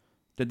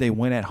 Did they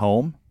win at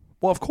home?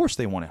 Well, of course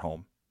they won at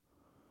home,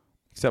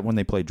 except when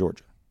they played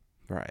Georgia.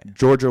 Right.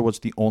 Georgia was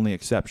the only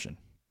exception.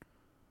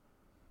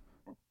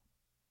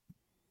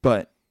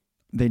 But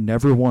they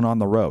never won on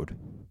the road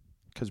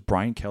because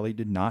Brian Kelly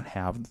did not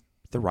have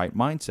the right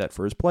mindset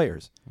for his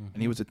players. Mm-hmm.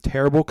 And he was a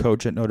terrible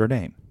coach at Notre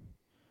Dame.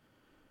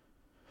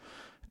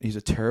 He's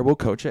a terrible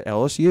coach at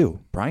LSU.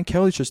 Brian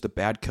Kelly's just a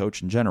bad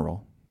coach in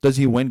general. Does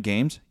he win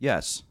games?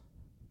 Yes.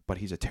 But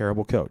he's a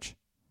terrible coach.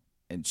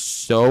 And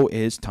so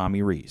is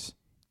Tommy Rees.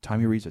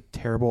 Tommy Rees is a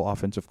terrible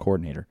offensive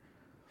coordinator.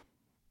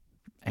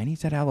 And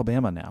he's at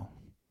Alabama now.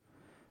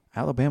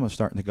 Alabama's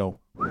starting to go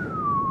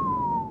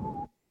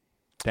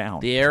down.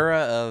 The era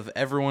of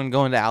everyone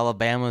going to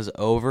Alabama is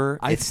over.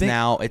 It's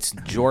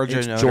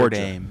Georgia, Notre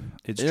Dame.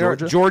 It's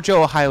Georgia,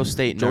 Ohio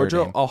State, Georgia,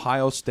 Notre Dame.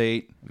 Ohio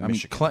State.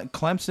 Michigan. I mean,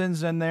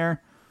 Clemson's in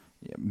there.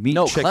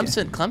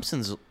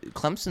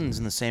 Clemson's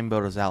in the same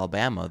boat as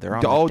Alabama. They're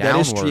on the downward. That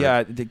is true.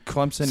 Yeah,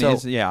 Clemson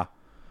is. Yeah,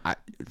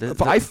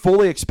 I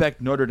fully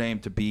expect Notre Dame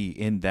to be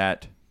in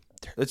that.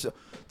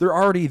 They're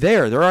already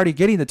there. They're already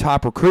getting the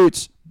top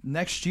recruits.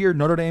 Next year,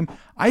 Notre Dame,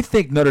 I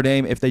think Notre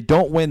Dame, if they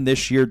don't win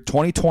this year,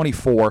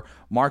 2024,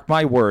 mark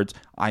my words,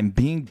 I'm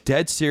being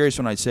dead serious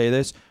when I say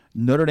this,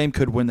 Notre Dame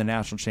could win the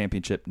national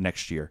championship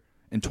next year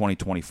in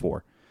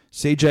 2024.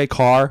 C.J.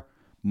 Carr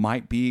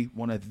might be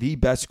one of the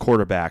best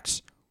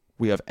quarterbacks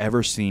we have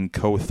ever seen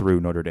go through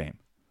Notre Dame.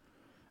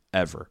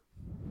 Ever.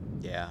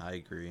 Yeah, I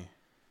agree.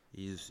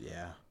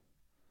 Yeah.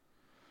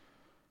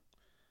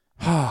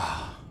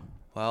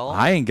 Well,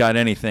 I ain't got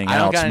anything else, I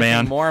don't got man.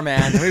 anything more,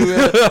 man. We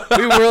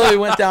really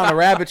went down a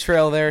rabbit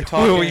trail there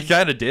talking. We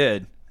kind of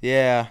did.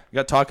 Yeah. We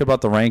got talking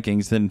about the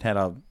rankings, then had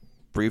a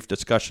brief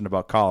discussion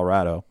about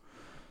Colorado.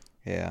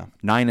 Yeah.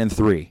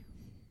 9-3.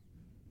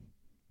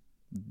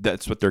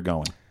 That's what they're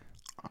going.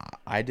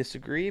 I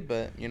disagree,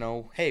 but,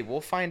 hey, we'll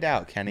find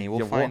out, Kenny.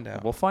 We'll find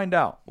out. We'll find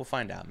out. We'll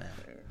find out, man.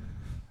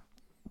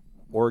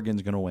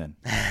 Oregon's going to win.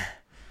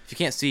 If you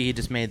can't see, he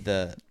just made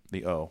the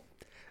O.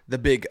 The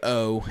big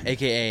O,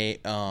 a.k.a.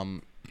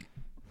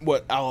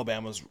 What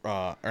Alabama's,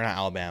 or not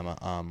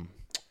Alabama,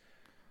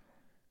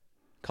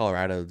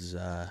 Colorado's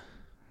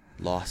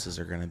losses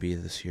are going to be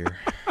this year.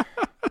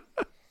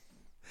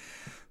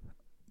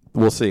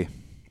 We'll see.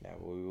 Yeah,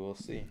 we will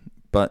see.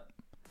 But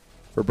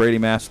for Brady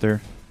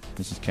Master,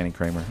 this is Kenny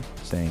Cramer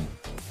saying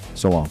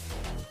so long.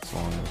 So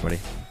long, everybody.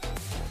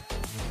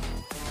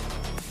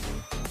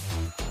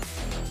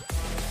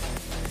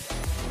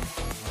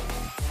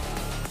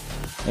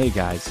 Hey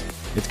guys,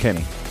 it's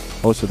Kenny,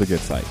 host of The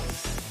Good Fight.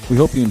 We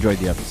hope you enjoyed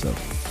the episode.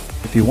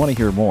 If you want to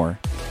hear more,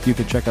 you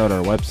can check out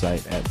our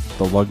website at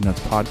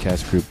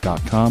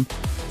thelugnutspodcastgroup.com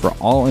for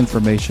all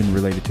information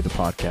related to the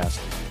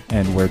podcast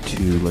and where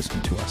to listen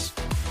to us.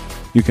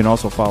 You can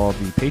also follow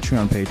the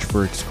Patreon page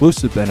for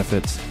exclusive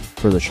benefits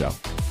for the show.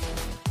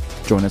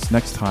 Join us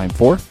next time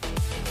for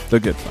The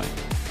Good Fight.